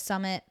the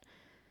Summit,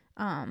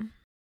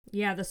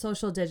 the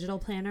social digital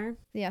planner.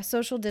 Yeah,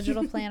 social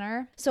digital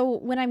planner. So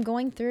when I'm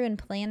going through and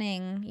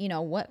planning,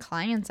 what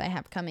clients I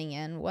have coming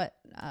in, what,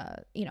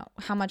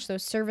 how much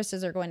those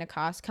services are going to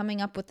cost, coming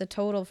up with the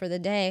total for the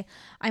day,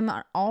 I'm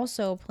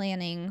also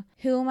planning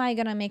who am I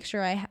going to make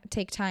sure I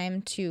take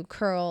time to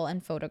curl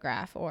and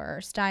photograph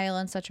or style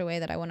in such a way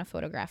that I want to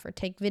photograph or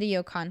take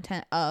video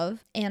content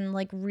of, and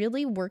like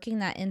really working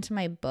that into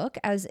my book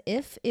as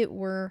if it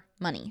were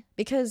money,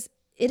 because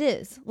it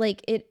is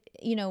like it.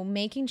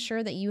 Making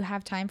sure that you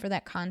have time for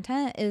that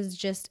content is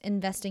just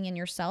investing in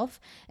yourself,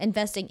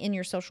 investing in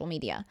your social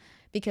media,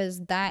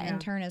 because that in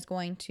turn is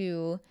going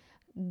to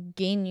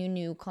gain you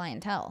new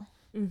clientele.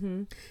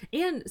 Mm-hmm.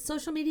 And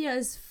social media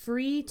is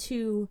free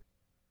to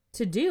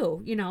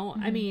do,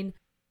 I mean,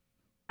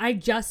 I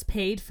just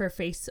paid for a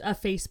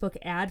Facebook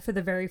ad for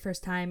the very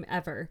first time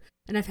ever.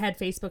 And I've had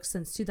Facebook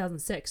since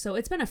 2006. So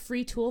it's been a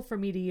free tool for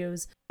me to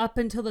use up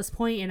until this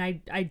point.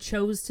 And I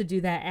chose to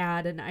do that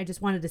ad and I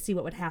just wanted to see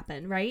what would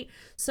happen. Right.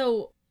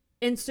 So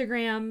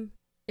Instagram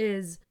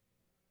is,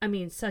 I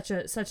mean, such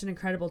an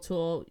incredible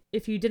tool.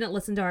 If you didn't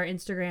listen to our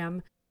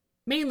Instagram,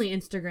 mainly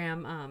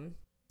Instagram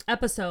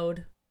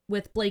episode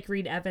with Blake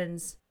Reed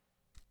Evans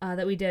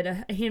that we did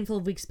a handful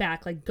of weeks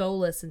back, like go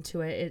listen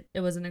to it. It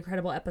was an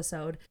incredible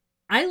episode.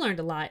 I learned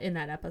a lot in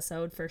that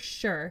episode for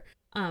sure.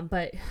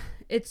 But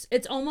it's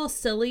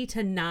almost silly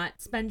to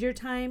not spend your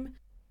time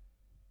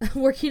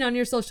working on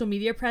your social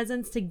media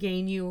presence to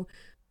gain you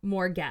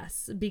more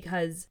guests,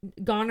 because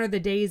gone are the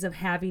days of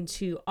having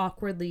to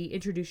awkwardly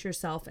introduce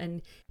yourself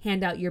and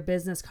hand out your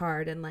business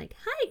card and like,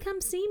 hi, come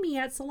see me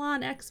at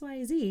Salon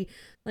XYZ.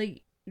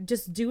 Like,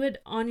 just do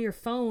it on your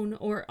phone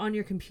or on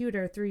your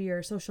computer through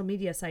your social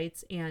media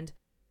sites, and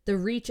the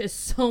reach is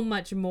so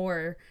much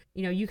more.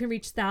 You know, you can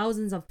reach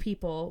thousands of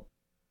people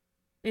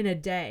in a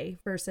day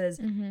versus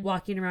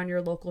walking around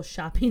your local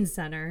shopping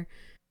center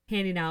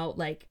handing out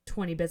like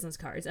 20 business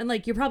cards. And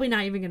like, you're probably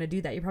not even going to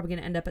do that. You're probably going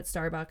to end up at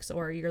Starbucks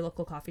or your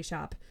local coffee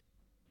shop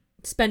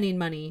spending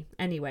money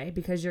anyway,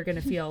 because you're going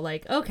to feel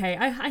like, okay,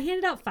 I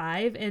handed out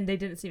 5 and they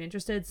didn't seem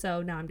interested,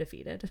 so now I'm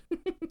defeated.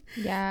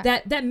 Yeah.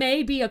 That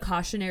may be a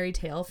cautionary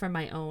tale from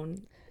my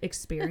own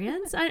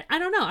experience. I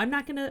don't know. I'm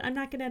not going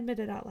to admit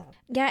it out loud.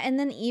 Yeah. And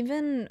then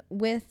even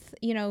with,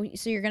 you know,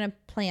 so you're going to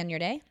plan your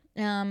day.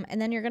 And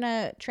then you're going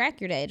to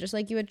track your day just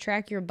like you would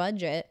track your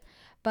budget,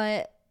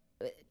 but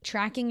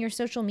tracking your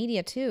social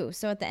media too.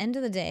 So at the end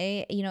of the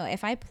day, you know,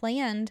 if I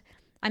planned,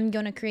 I'm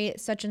going to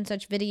create such and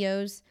such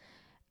videos,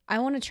 I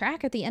want to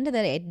track at the end of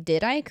the day,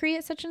 did I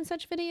create such and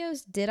such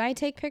videos? Did I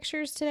take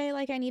pictures today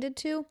like I needed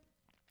to?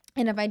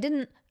 And if I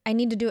didn't, I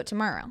need to do it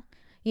tomorrow.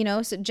 You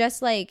know, so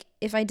just like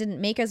if I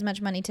didn't make as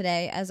much money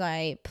today as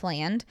I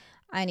planned,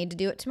 I need to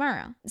do it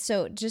tomorrow.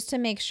 So just to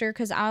make sure,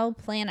 because I'll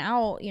plan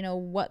out, you know,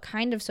 what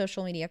kind of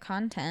social media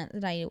content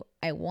that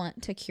I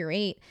want to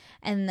curate.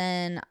 And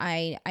then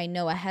I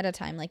know ahead of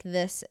time, like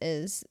this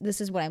is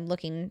what I'm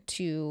looking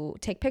to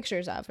take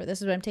pictures of, or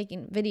this is what I'm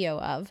taking video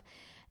of.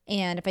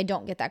 And if I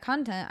don't get that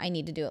content, I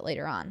need to do it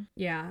later on.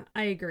 Yeah,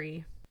 I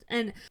agree.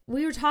 And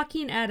we were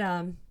talking at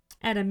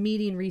a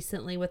meeting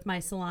recently with my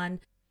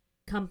salon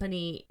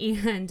company,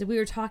 and we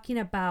were talking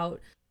about,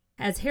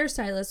 as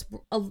hairstylists,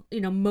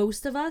 you know,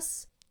 most of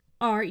us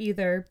are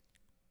either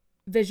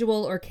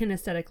visual or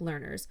kinesthetic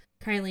learners.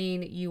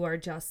 Kylene, you are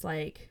just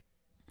like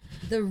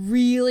the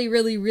really,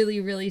 really, really,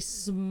 really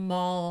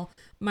small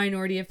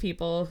minority of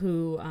people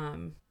who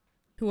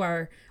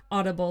are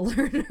audible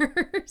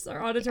learners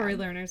or auditory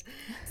learners.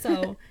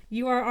 So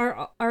you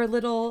are our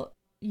little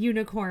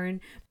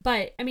unicorn.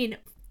 But I mean,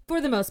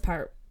 for the most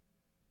part,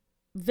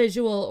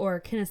 visual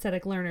or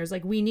kinesthetic learners,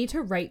 like, we need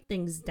to write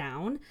things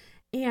down.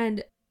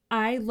 And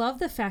I love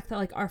the fact that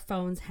like our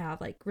phones have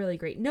like really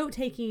great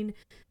note-taking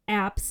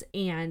apps,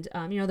 and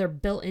you know, they're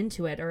built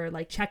into it, or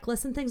like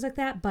checklists and things like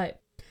that. But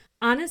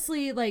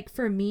honestly, like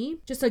for me,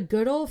 just a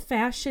good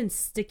old-fashioned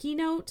sticky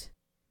note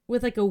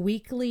with like a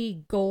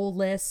weekly goal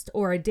list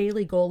or a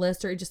daily goal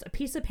list, or just a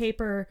piece of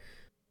paper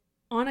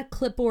on a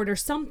clipboard or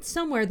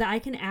somewhere that I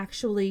can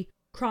actually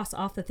cross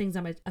off the things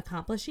I'm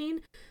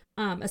accomplishing.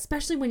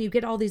 Especially when you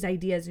get all these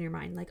ideas in your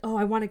mind, like, oh,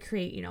 I want to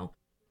create, you know,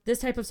 this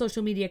type of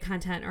social media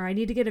content, or I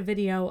need to get a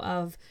video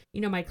of,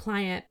 you know, my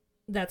client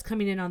that's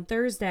coming in on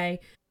Thursday.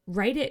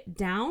 Write it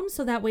down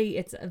so that way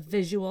it's a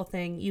visual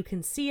thing. You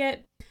can see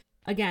it.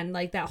 Again,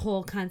 like that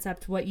whole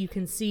concept, what you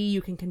can see,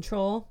 you can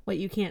control. What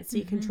you can't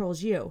see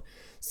controls you.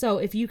 So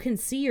if you can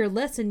see your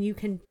list and you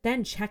can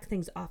then check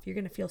things off, you're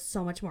going to feel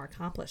so much more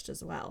accomplished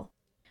as well.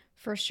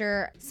 For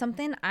sure.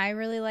 Something I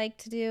really like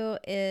to do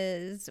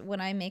is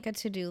when I make a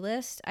to-do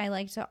list, I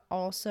like to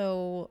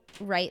also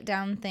write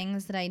down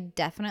things that I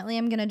definitely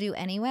am going to do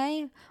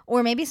anyway,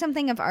 or maybe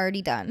something I've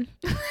already done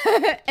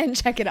and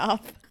check it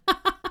off.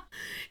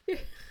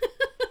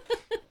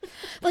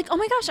 Like, oh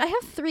my gosh, I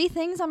have 3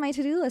 things on my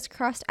to-do list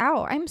crossed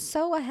out. I'm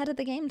so ahead of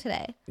the game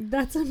today.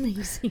 That's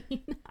amazing.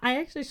 I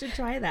actually should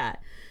try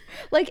that.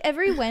 Like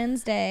every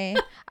Wednesday,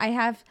 I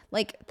have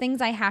like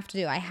things I have to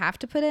do. I have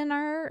to put in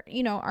our,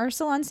 you know, our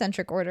salon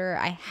centric order.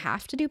 I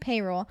have to do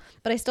payroll,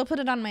 but I still put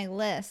it on my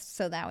list.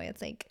 So that way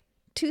it's like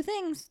 2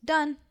 things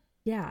done.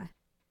 Yeah.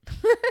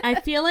 I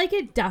feel like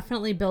it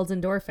definitely builds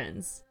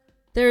endorphins.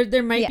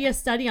 There might be a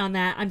study on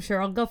that. I'm sure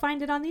I'll go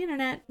find it on the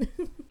internet.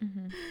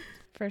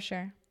 For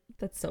sure.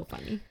 That's so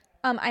funny.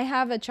 I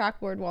have a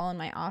chalkboard wall in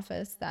my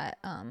office that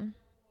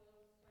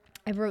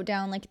I wrote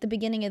down, like at the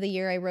beginning of the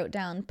year, I wrote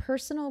down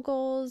personal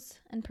goals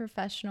and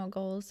professional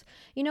goals.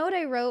 You know what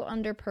I wrote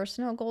under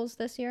personal goals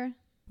this year?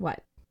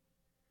 What?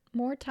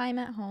 More time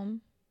at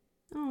home.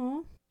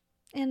 Oh.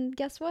 And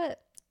guess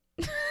what?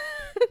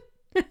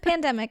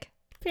 Pandemic.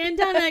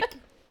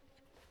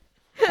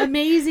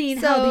 Amazing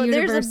how the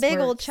universe there's a big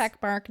works. old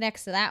check mark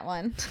next to that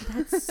one.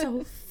 That's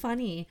so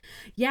funny.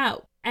 Yeah,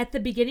 at the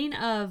beginning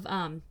of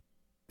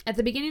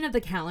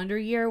the calendar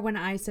year, when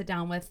I sit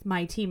down with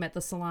my team at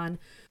the salon,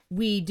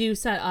 we do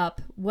set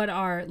up what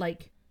are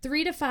like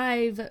 3 to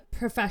 5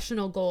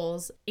 professional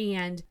goals,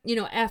 and you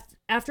know,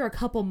 after a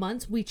couple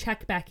months, we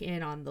check back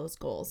in on those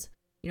goals.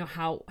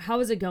 how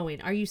is it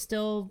going? Are you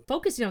still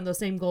focusing on those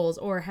same goals,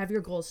 or have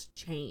your goals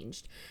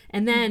changed?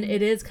 And then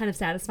it is kind of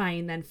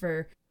satisfying then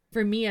for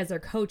me as their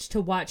coach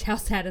to watch how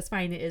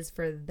satisfying it is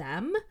for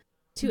them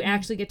to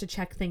actually get to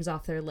check things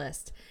off their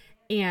list.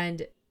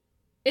 And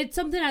it's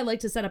something I like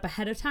to set up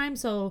ahead of time.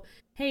 So,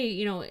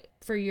 hey,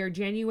 for your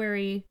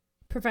January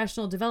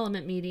professional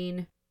development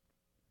meeting,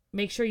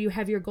 make sure you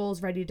have your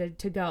goals ready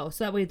to go.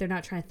 So that way they're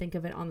not trying to think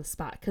of it on the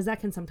spot, because that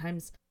can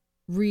sometimes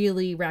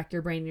really rack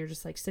your brain. And you're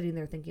just like sitting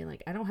there thinking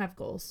like, I don't have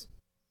goals.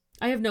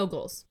 I have no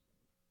goals.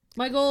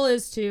 My goal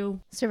is to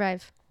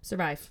survive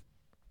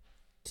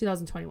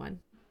 2021.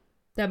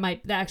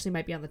 That actually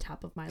might be on the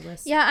top of my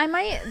list. Yeah,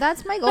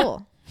 that's my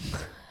goal.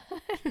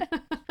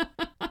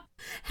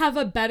 Have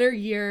a better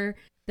year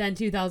than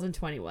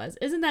 2020 was.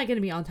 Isn't that going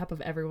to be on top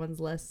of everyone's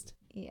list?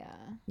 Yeah.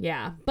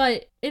 Yeah.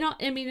 But in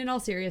all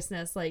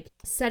seriousness, like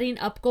setting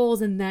up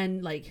goals and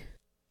then like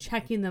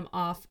checking them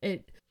off,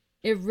 it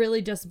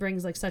really just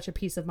brings like such a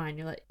peace of mind.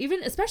 You're like,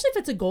 especially if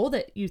it's a goal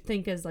that you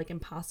think is like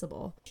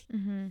impossible.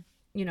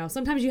 Mm-hmm.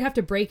 Sometimes you have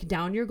to break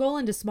down your goal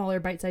into smaller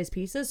bite-sized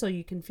pieces so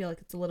you can feel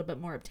like it's a little bit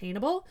more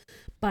obtainable.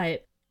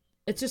 But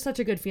it's just such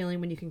a good feeling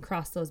when you can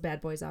cross those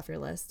bad boys off your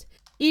list.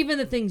 Even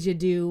the things you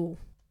do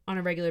on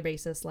a regular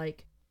basis,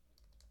 like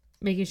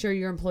making sure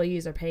your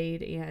employees are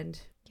paid and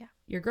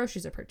your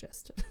groceries are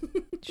purchased.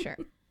 Sure.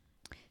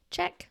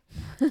 Check.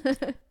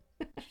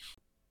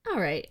 All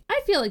right.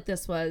 I feel like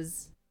this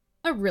was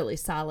a really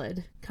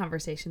solid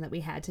conversation that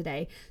we had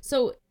today.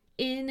 So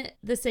in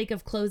the sake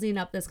of closing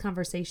up this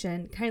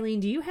conversation,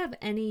 Kylene, do you have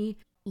any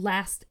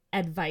last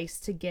advice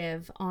to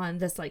give on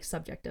this like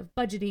subject of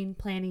budgeting,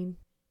 planning,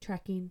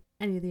 tracking,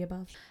 any of the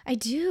above? I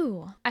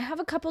do. I have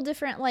a couple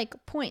different like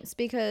points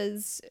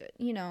because,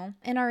 in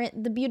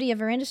the beauty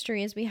of our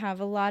industry is we have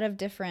a lot of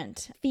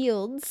different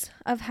fields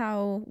of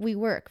how we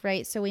work,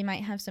 right? So we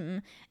might have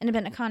some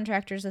independent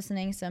contractors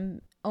listening,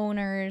 some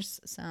owners,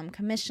 some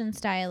commission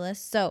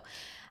stylists. So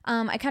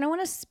I kind of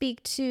want to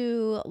speak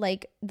to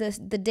like the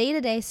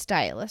day-to-day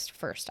stylist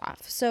first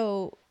off.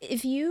 So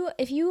if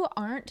you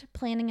aren't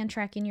planning and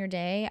tracking your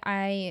day,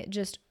 I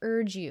just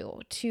urge you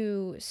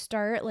to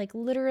start like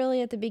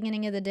literally at the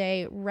beginning of the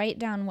day, write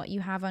down what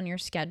you have on your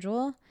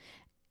schedule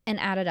and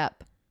add it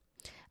up.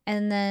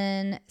 And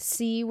then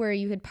see where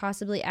you could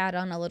possibly add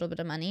on a little bit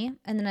of money.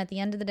 And then at the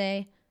end of the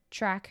day,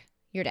 track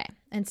your day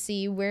and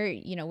see where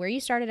you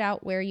started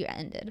out, where you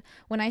ended.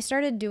 When I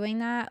started doing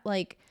that,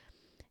 like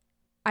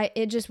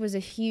it just was a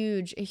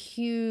huge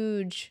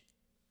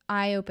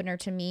eye opener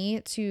to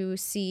me to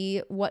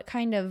see what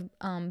kind of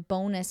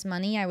bonus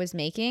money I was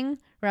making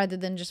rather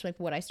than just like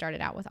what I started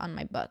out with on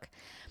my book.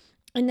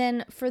 And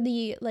then for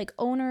the like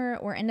owner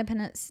or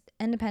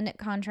independent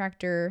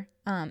contractor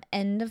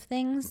end of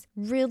things,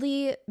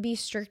 really be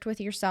strict with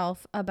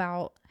yourself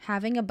about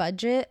having a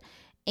budget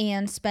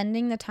and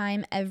spending the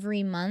time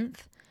every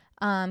month.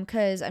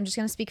 Because I'm just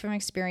going to speak from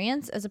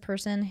experience as a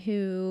person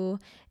who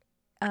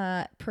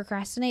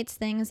procrastinates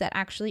things that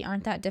actually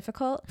aren't that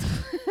difficult.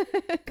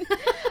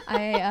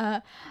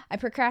 I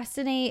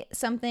procrastinate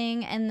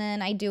something and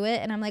then I do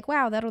it and I'm like,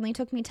 wow, that only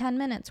took me 10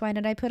 minutes. Why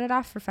did I put it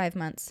off for 5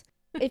 months?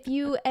 If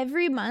you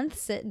every month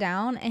sit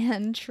down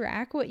and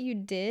track what you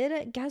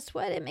did, guess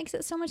what? It makes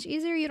it so much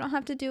easier. You don't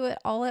have to do it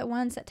all at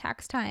once at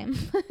tax time.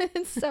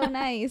 It's so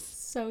nice.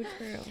 So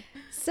true.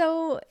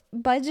 So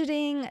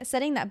budgeting,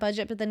 setting that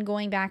budget, but then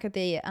going back at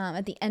the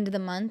end of the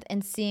month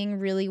and seeing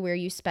really where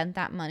you spent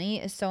that money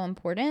is so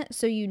important.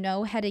 So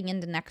heading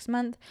into next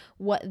month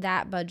what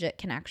that budget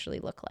can actually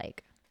look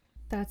like.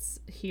 That's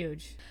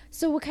huge.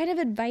 So what kind of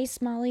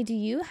advice, Molly, do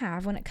you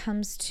have when it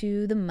comes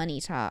to the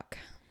money talk?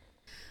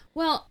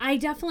 Well, I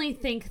definitely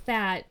think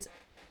that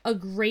a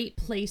great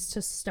place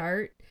to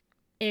start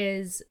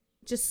is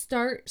just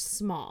start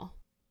small.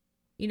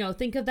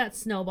 Think of that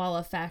snowball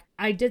effect.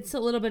 I did a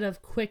little bit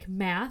of quick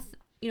math.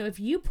 If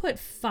you put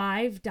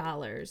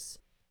 $5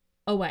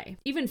 away,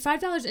 even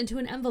 $5 into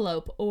an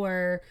envelope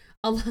or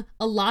a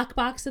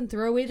lockbox and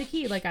throw away the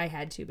key like I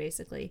had to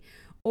basically,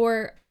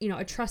 or,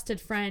 a trusted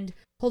friend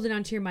holding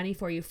onto your money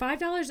for you,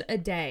 $5 a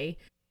day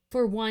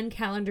for one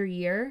calendar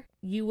year,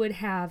 you would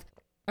have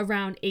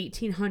around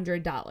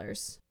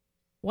 $1,800,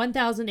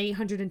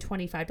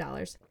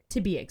 $1,825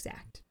 to be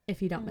exact,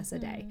 if you don't miss a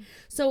day.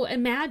 So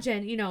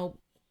imagine,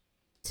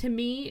 to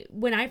me,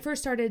 when I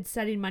first started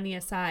setting money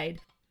aside,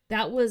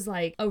 that was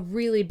like a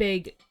really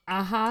big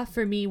aha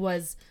for me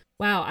was,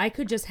 wow, I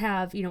could just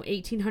have,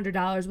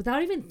 $1,800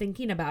 without even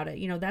thinking about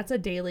it. That's a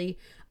daily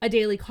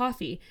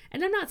coffee.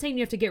 And I'm not saying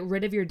you have to get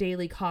rid of your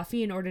daily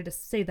coffee in order to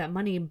save that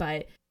money,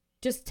 but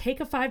just take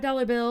a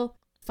 $5 bill,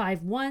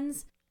 5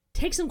 ones,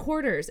 take some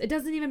quarters. It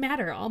doesn't even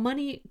matter. All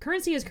money,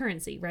 currency is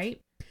currency,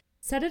 right?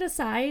 Set it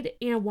aside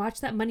and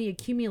watch that money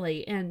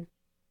accumulate. And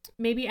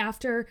maybe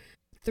after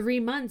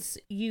 3 months,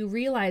 you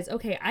realize,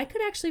 okay, I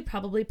could actually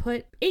probably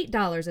put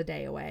 $8 a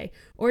day away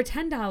or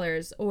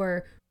 $10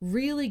 or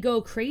really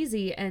go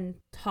crazy and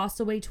toss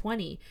away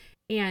 20.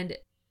 And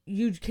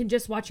you can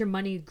just watch your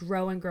money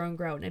grow and grow and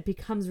grow. And it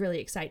becomes really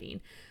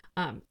exciting.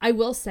 I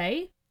will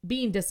say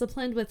being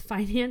disciplined with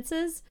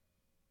finances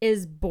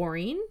is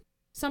boring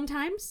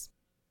sometimes.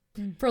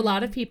 For a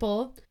lot of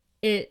people,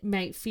 it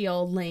might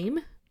feel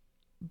lame,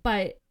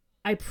 but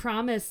I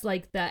promise,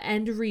 like, the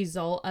end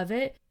result of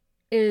it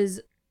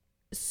is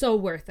so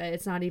worth it.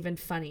 It's not even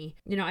funny.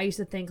 You know, I used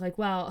to think like,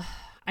 well,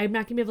 I'm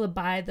not gonna be able to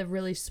buy the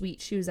really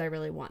sweet shoes I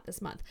really want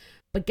this month.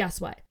 But guess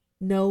what?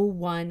 No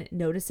one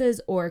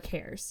notices or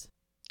cares.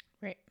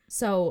 Right.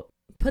 So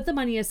put the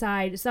money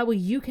aside so that way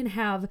you can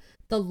have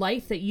the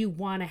life that you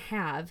want to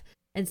have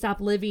and stop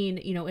living,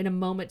 you know, in a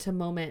moment to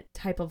moment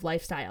type of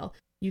lifestyle.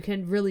 You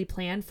can really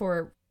plan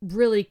for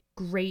really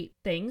great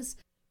things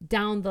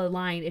down the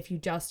line if you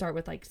just start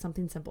with like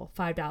something simple,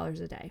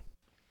 $5 a day.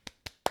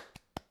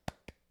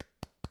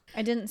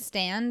 I didn't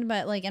stand,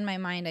 but like in my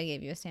mind, I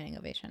gave you a standing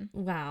ovation.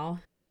 Wow.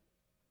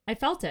 I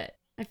felt it.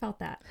 I felt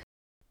that.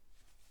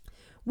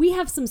 We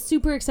have some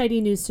super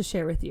exciting news to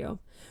share with you.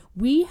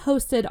 We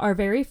hosted our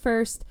very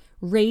first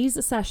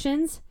Raise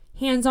Sessions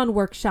hands-on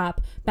workshop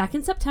back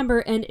in September,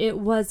 and it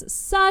was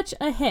such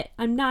a hit.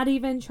 I'm not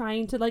even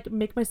trying to like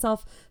make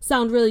myself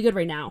sound really good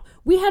right now.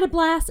 We had a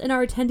blast, and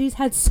our attendees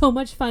had so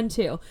much fun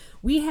too.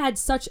 We had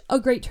such a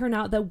great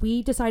turnout that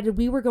we decided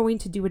we were going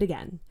to do it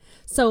again.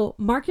 So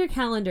mark your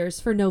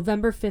calendars for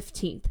November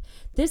 15th.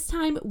 This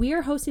time we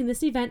are hosting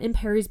this event in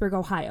Perrysburg,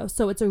 Ohio.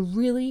 So it's a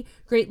really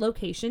great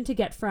location to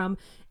get from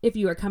if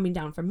you are coming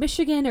down from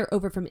Michigan or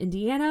over from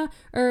Indiana,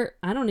 or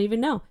I don't even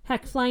know,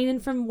 heck, flying in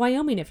from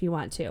Wyoming if you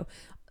want to.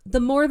 The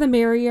more the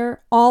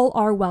merrier. All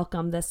are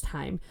welcome this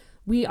time.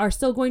 We are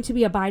still going to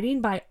be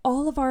abiding by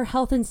all of our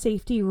health and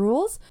safety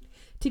rules.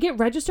 To get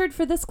registered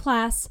for this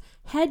class,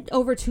 head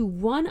over to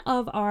one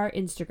of our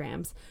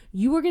Instagrams.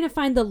 You are going to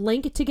find the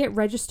link to get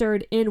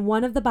registered in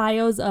one of the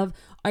bios of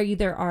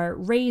either our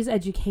Raise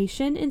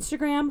Education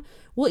Instagram.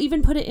 We'll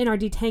even put it in our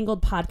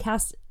Detangled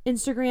Podcast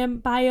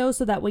Instagram bio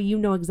so that way you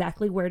know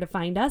exactly where to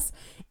find us.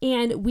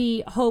 And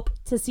we hope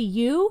to see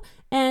you.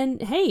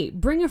 And hey,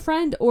 bring a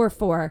friend or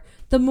four.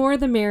 The more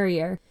the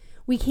merrier.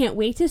 We can't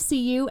wait to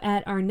see you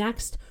at our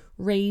next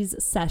Raise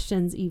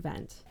Sessions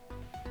event.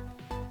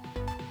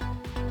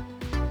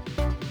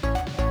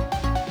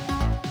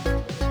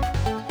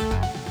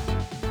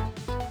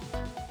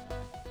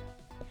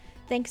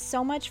 Thanks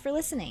so much for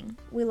listening.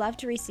 We love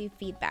to receive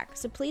feedback,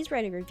 so please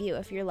write a review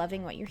if you're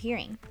loving what you're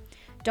hearing.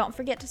 Don't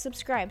forget to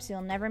subscribe so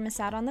you'll never miss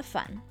out on the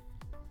fun.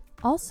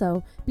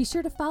 Also, be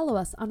sure to follow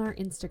us on our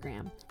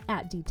Instagram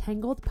at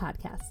Detangled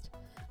Podcast.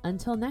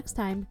 Until next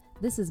time,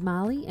 this is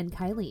Molly and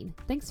Kylene.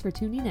 Thanks for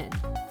tuning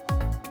in.